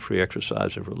involved in the free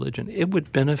exercise of religion, it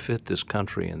would benefit this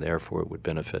country, and therefore it would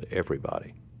benefit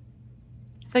everybody.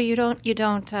 So you don't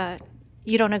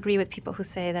agree with people who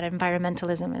say that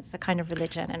environmentalism is a kind of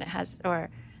religion, and it has, or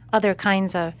other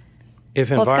kinds of. It's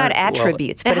got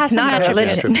attributes, but it's not a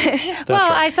religion.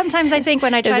 Well, sometimes I think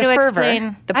when I try to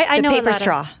explain, I know paper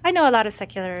straw. I know a lot of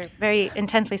secular, very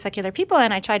intensely secular people,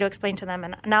 and I try to explain to them.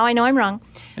 And now I know I'm wrong,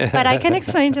 but I can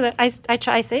explain to them. I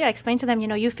explain to them.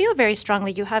 You feel very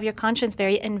strongly. You have your conscience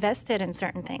very invested in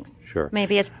certain things. Sure.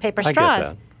 Maybe it's paper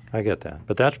straws. I get that,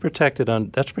 but that's protected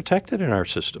in our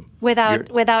system.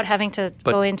 Without having to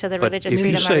go into the religious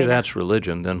freedom. If you say that's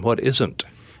religion, then what isn't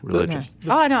religion?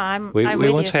 Oh no, I'm We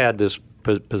once had this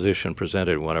position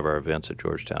presented at one of our events at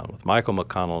Georgetown with Michael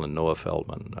McConnell and Noah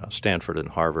Feldman, Stanford and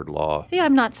Harvard Law. See,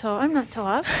 I'm not so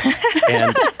off.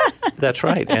 That's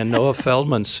right. And Noah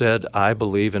Feldman said, I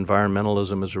believe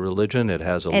environmentalism is a religion. It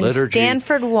has a liturgy. And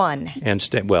Stanford won.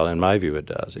 Well, in my view, it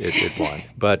does. It won.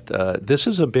 But this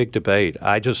is a big debate.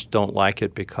 I just don't like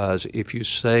it because if you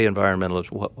say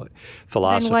environmentalism, what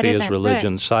philosophy is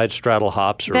religion, right. Side straddle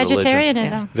hops are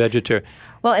Vegetarianism. Vegetarian.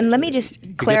 Well, and let me just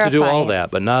clarify. You get to do all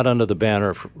that, but not under the banner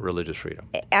of religious freedom.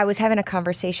 I was having a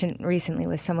conversation recently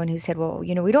with someone who said, well,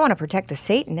 we don't want to protect the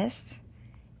Satanists.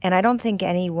 And I don't think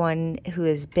anyone who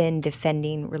has been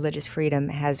defending religious freedom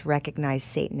has recognized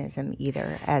Satanism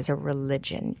either as a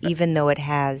religion, even though it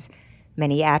has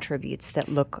many attributes that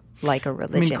look like a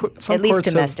religion, at least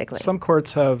domestically. Some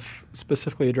courts have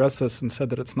specifically addressed this and said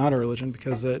that it's not a religion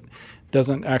because it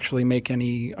doesn't actually make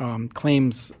any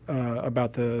claims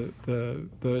about the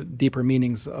deeper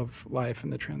meanings of life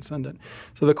and the transcendent.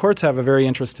 So the courts have a very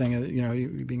interesting,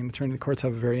 being an attorney, the courts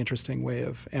have a very interesting way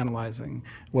of analyzing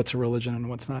what's a religion and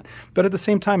what's not. But at the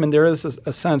same time, and there is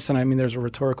a sense, and I mean there's a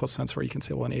rhetorical sense where you can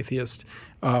say, well, an atheist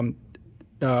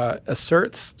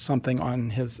asserts something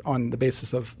on the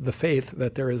basis of the faith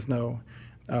that there is no,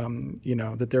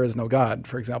 that there is no God,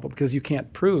 for example, because you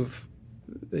can't prove,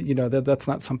 that's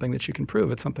not something that you can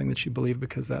prove. It's something that you believe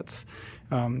because that's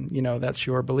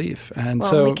your belief. And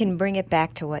so we can bring it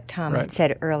back to what Tom had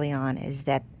said early on, is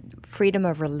that freedom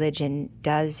of religion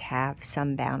does have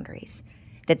some boundaries,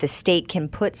 that the state can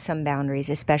put some boundaries,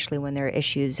 especially when there are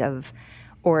issues of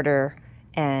order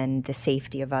and the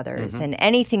safety of others, and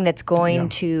anything that's going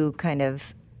to kind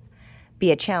of be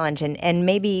a challenge. And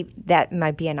maybe that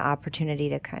might be an opportunity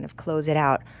to kind of close it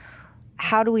out.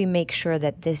 How do we make sure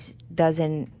that this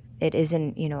isn't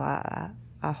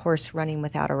a horse running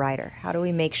without a rider? How do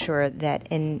we make sure that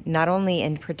not only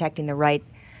in protecting the right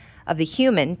of the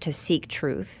human to seek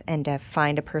truth and to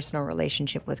find a personal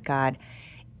relationship with God,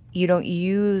 you don't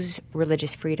use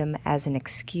religious freedom as an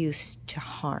excuse to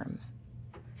harm?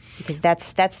 Because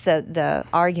that's the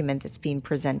argument that's being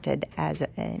presented as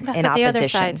in opposition. That's what the other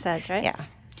side says, right? Yeah.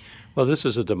 Well, this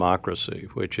is a democracy,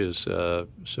 which is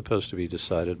supposed to be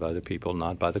decided by the people,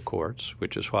 not by the courts,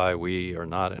 which is why we are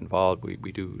not involved.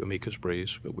 We do amicus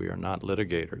briefs, but we are not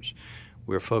litigators.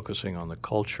 We're focusing on the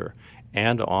culture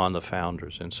and on the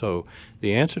founders. And so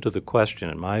the answer to the question,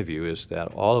 in my view, is that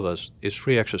all of us is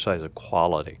free exercise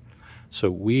equality.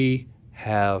 So we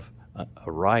have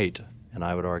a right, and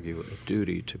I would argue a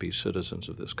duty, to be citizens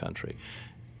of this country.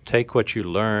 Take what you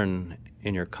learn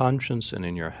in your conscience and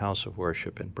in your house of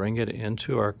worship and bring it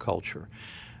into our culture.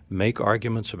 Make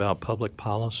arguments about public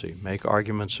policy. Make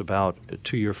arguments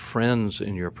to your friends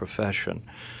in your profession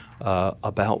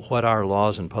about what our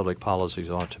laws and public policies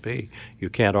ought to be. You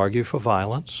can't argue for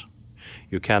violence.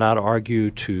 You cannot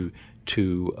argue to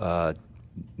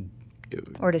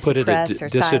or to put it at suppress or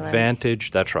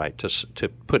disadvantage. silence. That's right. To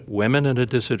put women at a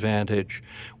disadvantage.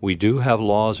 We do have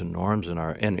laws and norms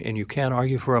and you can't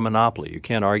argue for a monopoly. You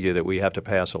can't argue that we have to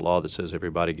pass a law that says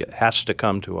everybody has to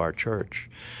come to our church.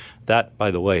 That,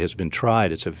 by the way, has been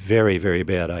tried. It's a very, very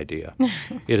bad idea.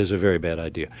 It is a very bad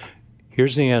idea.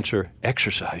 Here's the answer.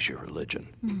 Exercise your religion.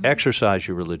 Mm-hmm. Exercise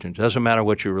your religion. It doesn't matter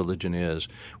what your religion is.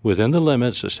 Within the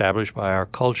limits established by our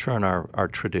culture and our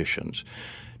traditions.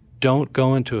 Don't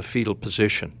go into a fetal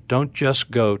position. Don't just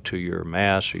go to your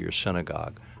mass or your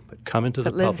synagogue, but come into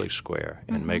the public square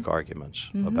and make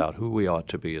arguments about who we ought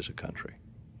to be as a country.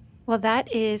 Well,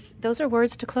 those are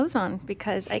words to close on,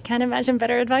 because I can't imagine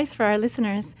better advice for our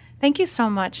listeners. Thank you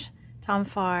so much, Tom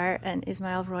Farr and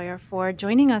Ismail Royer, for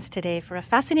joining us today for a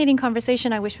fascinating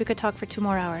conversation. I wish we could talk for 2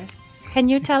 more hours. Can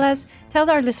you tell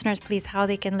our listeners, please, how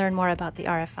they can learn more about the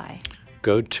RFI?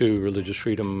 Go to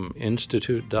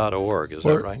religiousreforminstitute.org. Is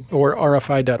that right? Or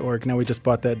rfi.org. Now we just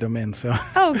bought that domain, so.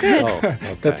 Oh, good.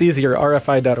 Okay. That's easier,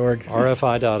 rfi.org.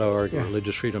 rfi.org,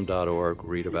 religiousfreedom.org.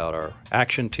 Read about our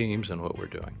action teams and what we're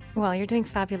doing. Well, you're doing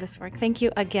fabulous work. Thank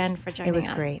you again for joining us. It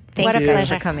was great. Thank you guys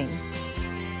for coming.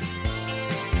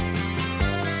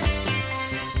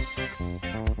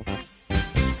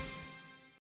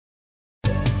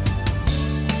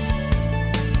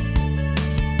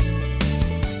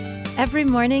 Every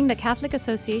morning, the Catholic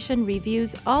Association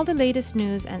reviews all the latest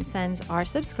news and sends our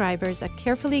subscribers a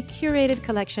carefully curated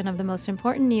collection of the most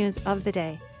important news of the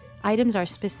day. Items are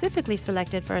specifically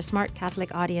selected for a smart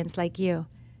Catholic audience like you.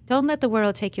 Don't let the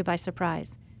world take you by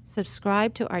surprise.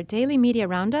 Subscribe to our daily media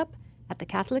roundup at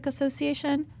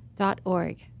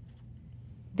thecatholicAssociation.org.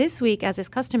 This week, as is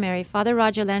customary, Father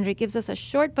Roger Landry gives us a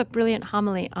short but brilliant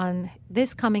homily on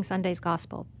this coming Sunday's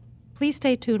Gospel. Please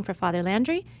stay tuned for Father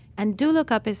Landry, and do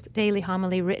look up his daily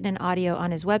homily written in audio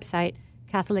on his website,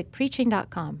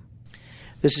 CatholicPreaching.com.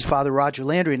 This is Father Roger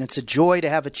Landry, and it's a joy to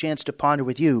have a chance to ponder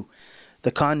with you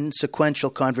the consequential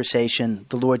conversation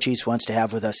the Lord Jesus wants to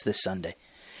have with us this Sunday.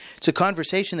 It's a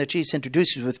conversation that Jesus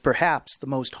introduces with perhaps the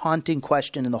most haunting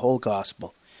question in the whole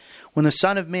gospel. When the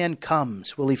Son of Man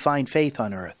comes, will he find faith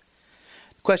on earth?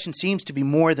 The question seems to be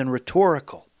more than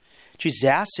rhetorical. Jesus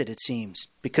asks it seems,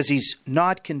 because he's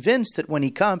not convinced that when he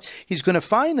comes, he's going to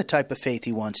find the type of faith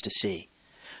he wants to see.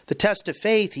 The test of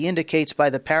faith, he indicates by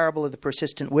the parable of the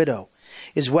persistent widow,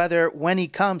 is whether when he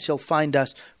comes, he'll find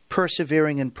us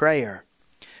persevering in prayer.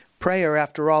 Prayer,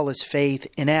 after all, is faith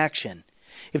in action.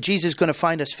 If Jesus is going to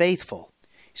find us faithful,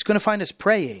 he's going to find us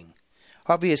praying.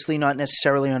 Obviously not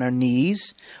necessarily on our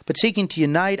knees, but seeking to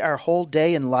unite our whole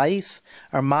day and life,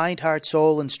 our mind, heart,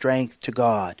 soul, and strength to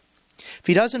God. If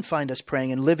he doesn't find us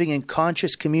praying and living in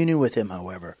conscious communion with him,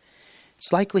 however,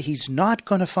 it's likely he's not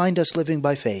going to find us living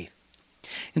by faith.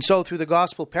 And so through the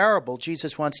gospel parable,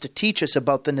 Jesus wants to teach us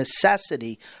about the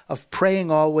necessity of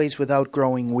praying always without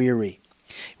growing weary.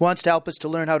 He wants to help us to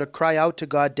learn how to cry out to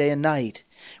God day and night.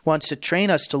 He wants to train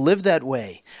us to live that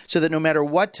way so that no matter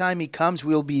what time he comes,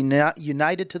 we'll be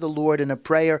united to the Lord in a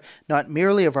prayer not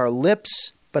merely of our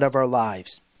lips, but of our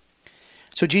lives.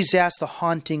 So Jesus asks the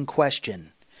haunting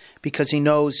question because he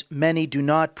knows many do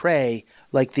not pray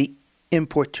like the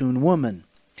importune woman.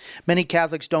 Many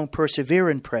Catholics don't persevere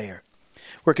in prayer.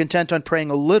 We're content on praying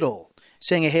a little,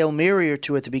 saying a Hail Mary or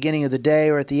two at the beginning of the day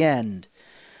or at the end.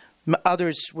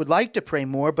 Others would like to pray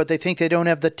more, but they think they don't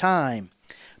have the time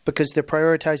because they're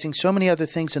prioritizing so many other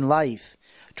things in life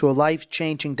to a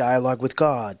life-changing dialogue with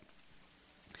God.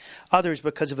 Others,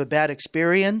 because of a bad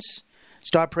experience,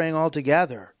 stop praying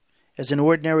altogether as an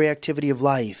ordinary activity of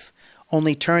life,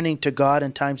 only turning to God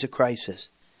in times of crisis.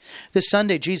 This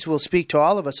Sunday, Jesus will speak to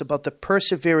all of us about the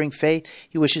persevering faith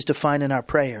he wishes to find in our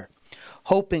prayer,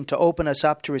 hoping to open us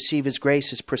up to receive his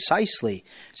graces precisely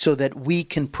so that we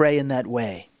can pray in that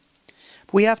way.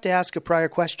 But we have to ask a prior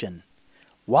question.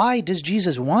 Why does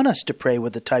Jesus want us to pray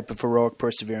with the type of heroic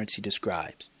perseverance he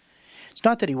describes? It's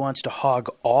not that he wants to hog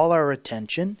all our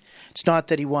attention. It's not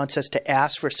that he wants us to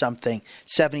ask for something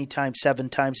 70 times 7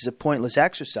 times is a pointless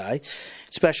exercise,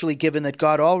 especially given that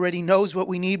God already knows what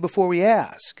we need before we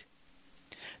ask.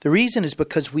 The reason is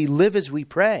because we live as we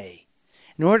pray.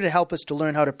 In order to help us to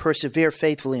learn how to persevere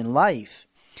faithfully in life,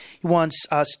 he wants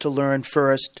us to learn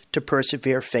first to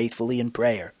persevere faithfully in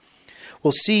prayer.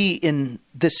 We'll see in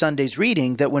this Sunday's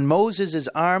reading that when Moses'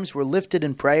 arms were lifted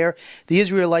in prayer, the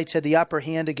Israelites had the upper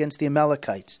hand against the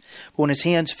Amalekites. But when his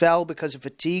hands fell because of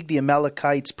fatigue, the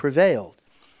Amalekites prevailed.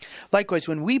 Likewise,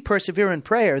 when we persevere in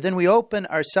prayer, then we open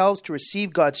ourselves to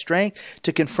receive God's strength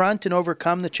to confront and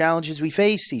overcome the challenges we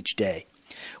face each day.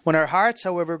 When our hearts,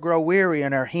 however, grow weary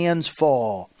and our hands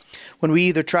fall, when we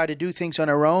either try to do things on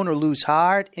our own or lose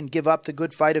heart and give up the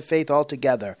good fight of faith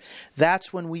altogether,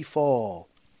 that's when we fall.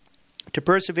 To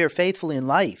persevere faithfully in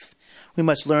life, we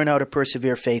must learn how to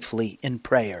persevere faithfully in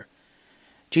prayer.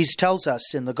 Jesus tells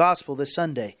us in the gospel this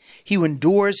Sunday, he who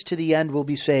endures to the end will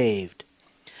be saved.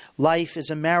 Life is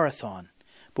a marathon,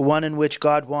 but one in which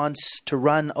God wants to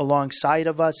run alongside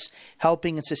of us,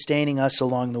 helping and sustaining us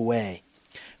along the way.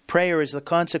 Prayer is the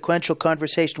consequential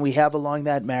conversation we have along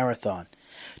that marathon.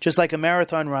 Just like a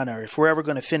marathon runner, if we're ever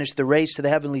going to finish the race to the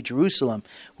heavenly Jerusalem,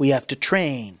 we have to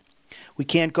train. We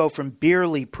can't go from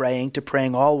barely praying to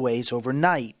praying always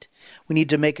overnight. We need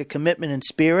to make a commitment in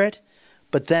spirit,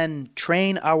 but then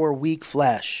train our weak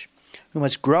flesh. We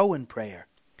must grow in prayer.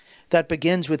 That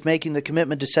begins with making the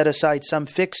commitment to set aside some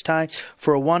fixed time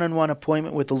for a one-on-one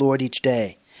appointment with the Lord each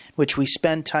day, in which we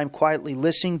spend time quietly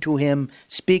listening to him,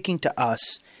 speaking to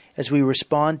us as we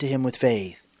respond to him with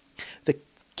faith. The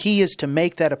key is to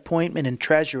make that appointment and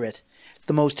treasure it. It's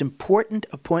the most important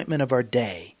appointment of our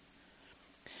day.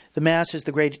 The Mass is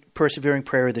the great persevering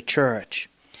prayer of the Church.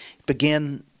 It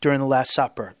began during the Last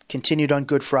Supper, continued on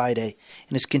Good Friday,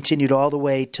 and has continued all the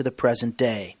way to the present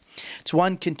day. It's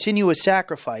one continuous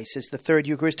sacrifice, as the third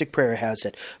Eucharistic prayer has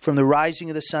it, from the rising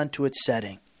of the sun to its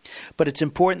setting. But it's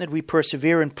important that we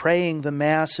persevere in praying the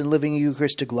Mass and living a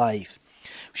Eucharistic life.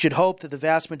 We should hope that the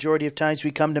vast majority of times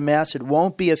we come to Mass, it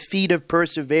won't be a feat of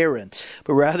perseverance,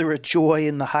 but rather a joy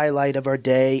in the highlight of our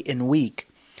day and week.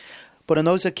 But on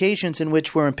those occasions in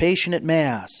which we're impatient at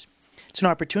Mass, it's an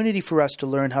opportunity for us to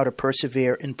learn how to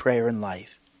persevere in prayer and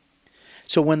life.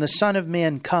 So when the Son of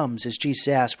Man comes, as Jesus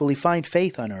asked, will he find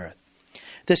faith on earth?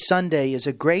 This Sunday is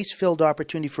a grace-filled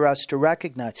opportunity for us to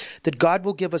recognize that God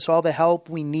will give us all the help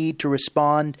we need to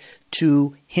respond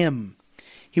to him.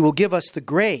 He will give us the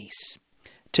grace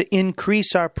to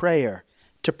increase our prayer,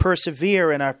 to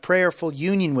persevere in our prayerful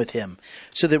union with him,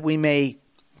 so that we may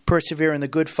persevere in the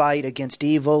good fight against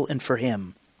evil and for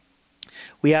him.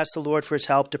 We ask the Lord for his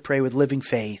help to pray with living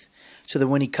faith, so that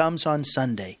when he comes on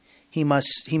Sunday,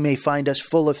 he may find us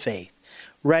full of faith,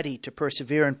 ready to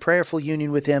persevere in prayerful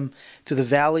union with him through the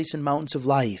valleys and mountains of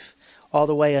life, all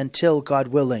the way until, God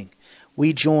willing,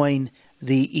 we join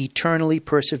the eternally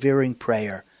persevering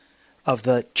prayer of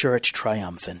the Church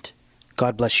Triumphant.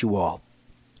 God bless you all.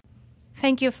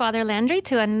 Thank you, Father Landry,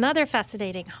 to another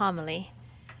fascinating homily.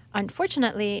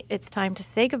 Unfortunately, it's time to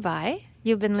say goodbye.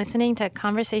 You've been listening to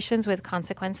Conversations with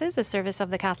Consequences, a service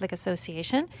of the Catholic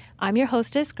Association. I'm your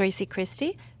hostess, Gracie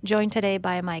Christie, joined today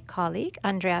by my colleague,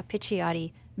 Andrea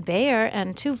Picciotti-Bayer,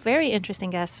 and two very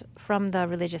interesting guests from the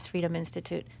Religious Freedom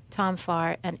Institute, Tom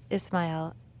Farr and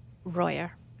Ismael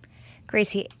Royer.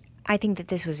 Gracie, I think that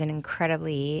this was an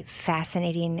incredibly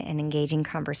fascinating and engaging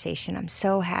conversation. I'm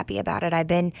so happy about it. I've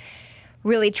been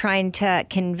really trying to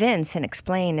convince and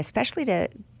explain, especially to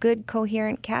good,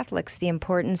 coherent Catholics, the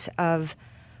importance of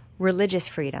religious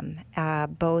freedom,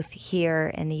 both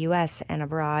here in the U.S. and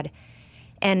abroad.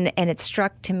 And it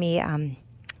struck to me, I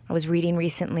was reading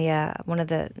recently one of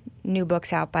the new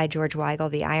books out by George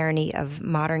Weigel, The Irony of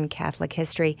Modern Catholic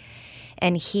History,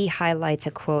 and he highlights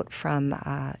a quote from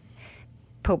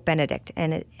Pope Benedict,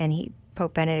 and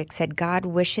Pope Benedict said, "God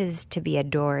wishes to be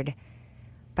adored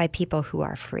by people who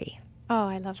are free." Oh,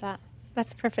 I love that.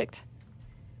 That's perfect.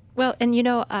 Well, and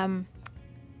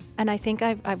and I think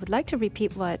I would like to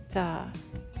repeat what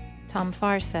Tom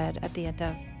Farr said at the end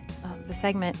of the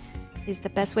segment, is the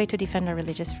best way to defend our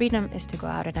religious freedom is to go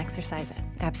out and exercise it.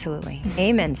 Absolutely.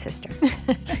 Amen, sister.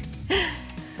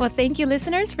 Well, thank you,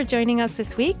 listeners, for joining us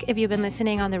this week. If you've been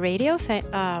listening on the radio,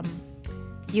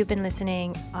 you've been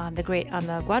listening on the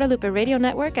Guadalupe Radio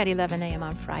Network at 11 a.m.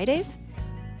 on Fridays.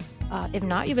 If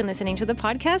not, you've been listening to the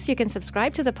podcast. You can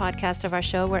subscribe to the podcast of our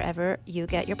show wherever you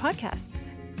get your podcasts.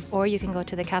 Or you can go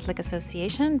to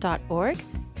thecatholicassociation.org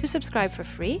to subscribe for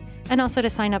free and also to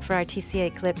sign up for our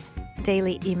TCA Clips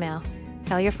daily email.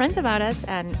 Tell your friends about us,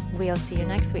 and we'll see you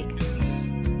next week.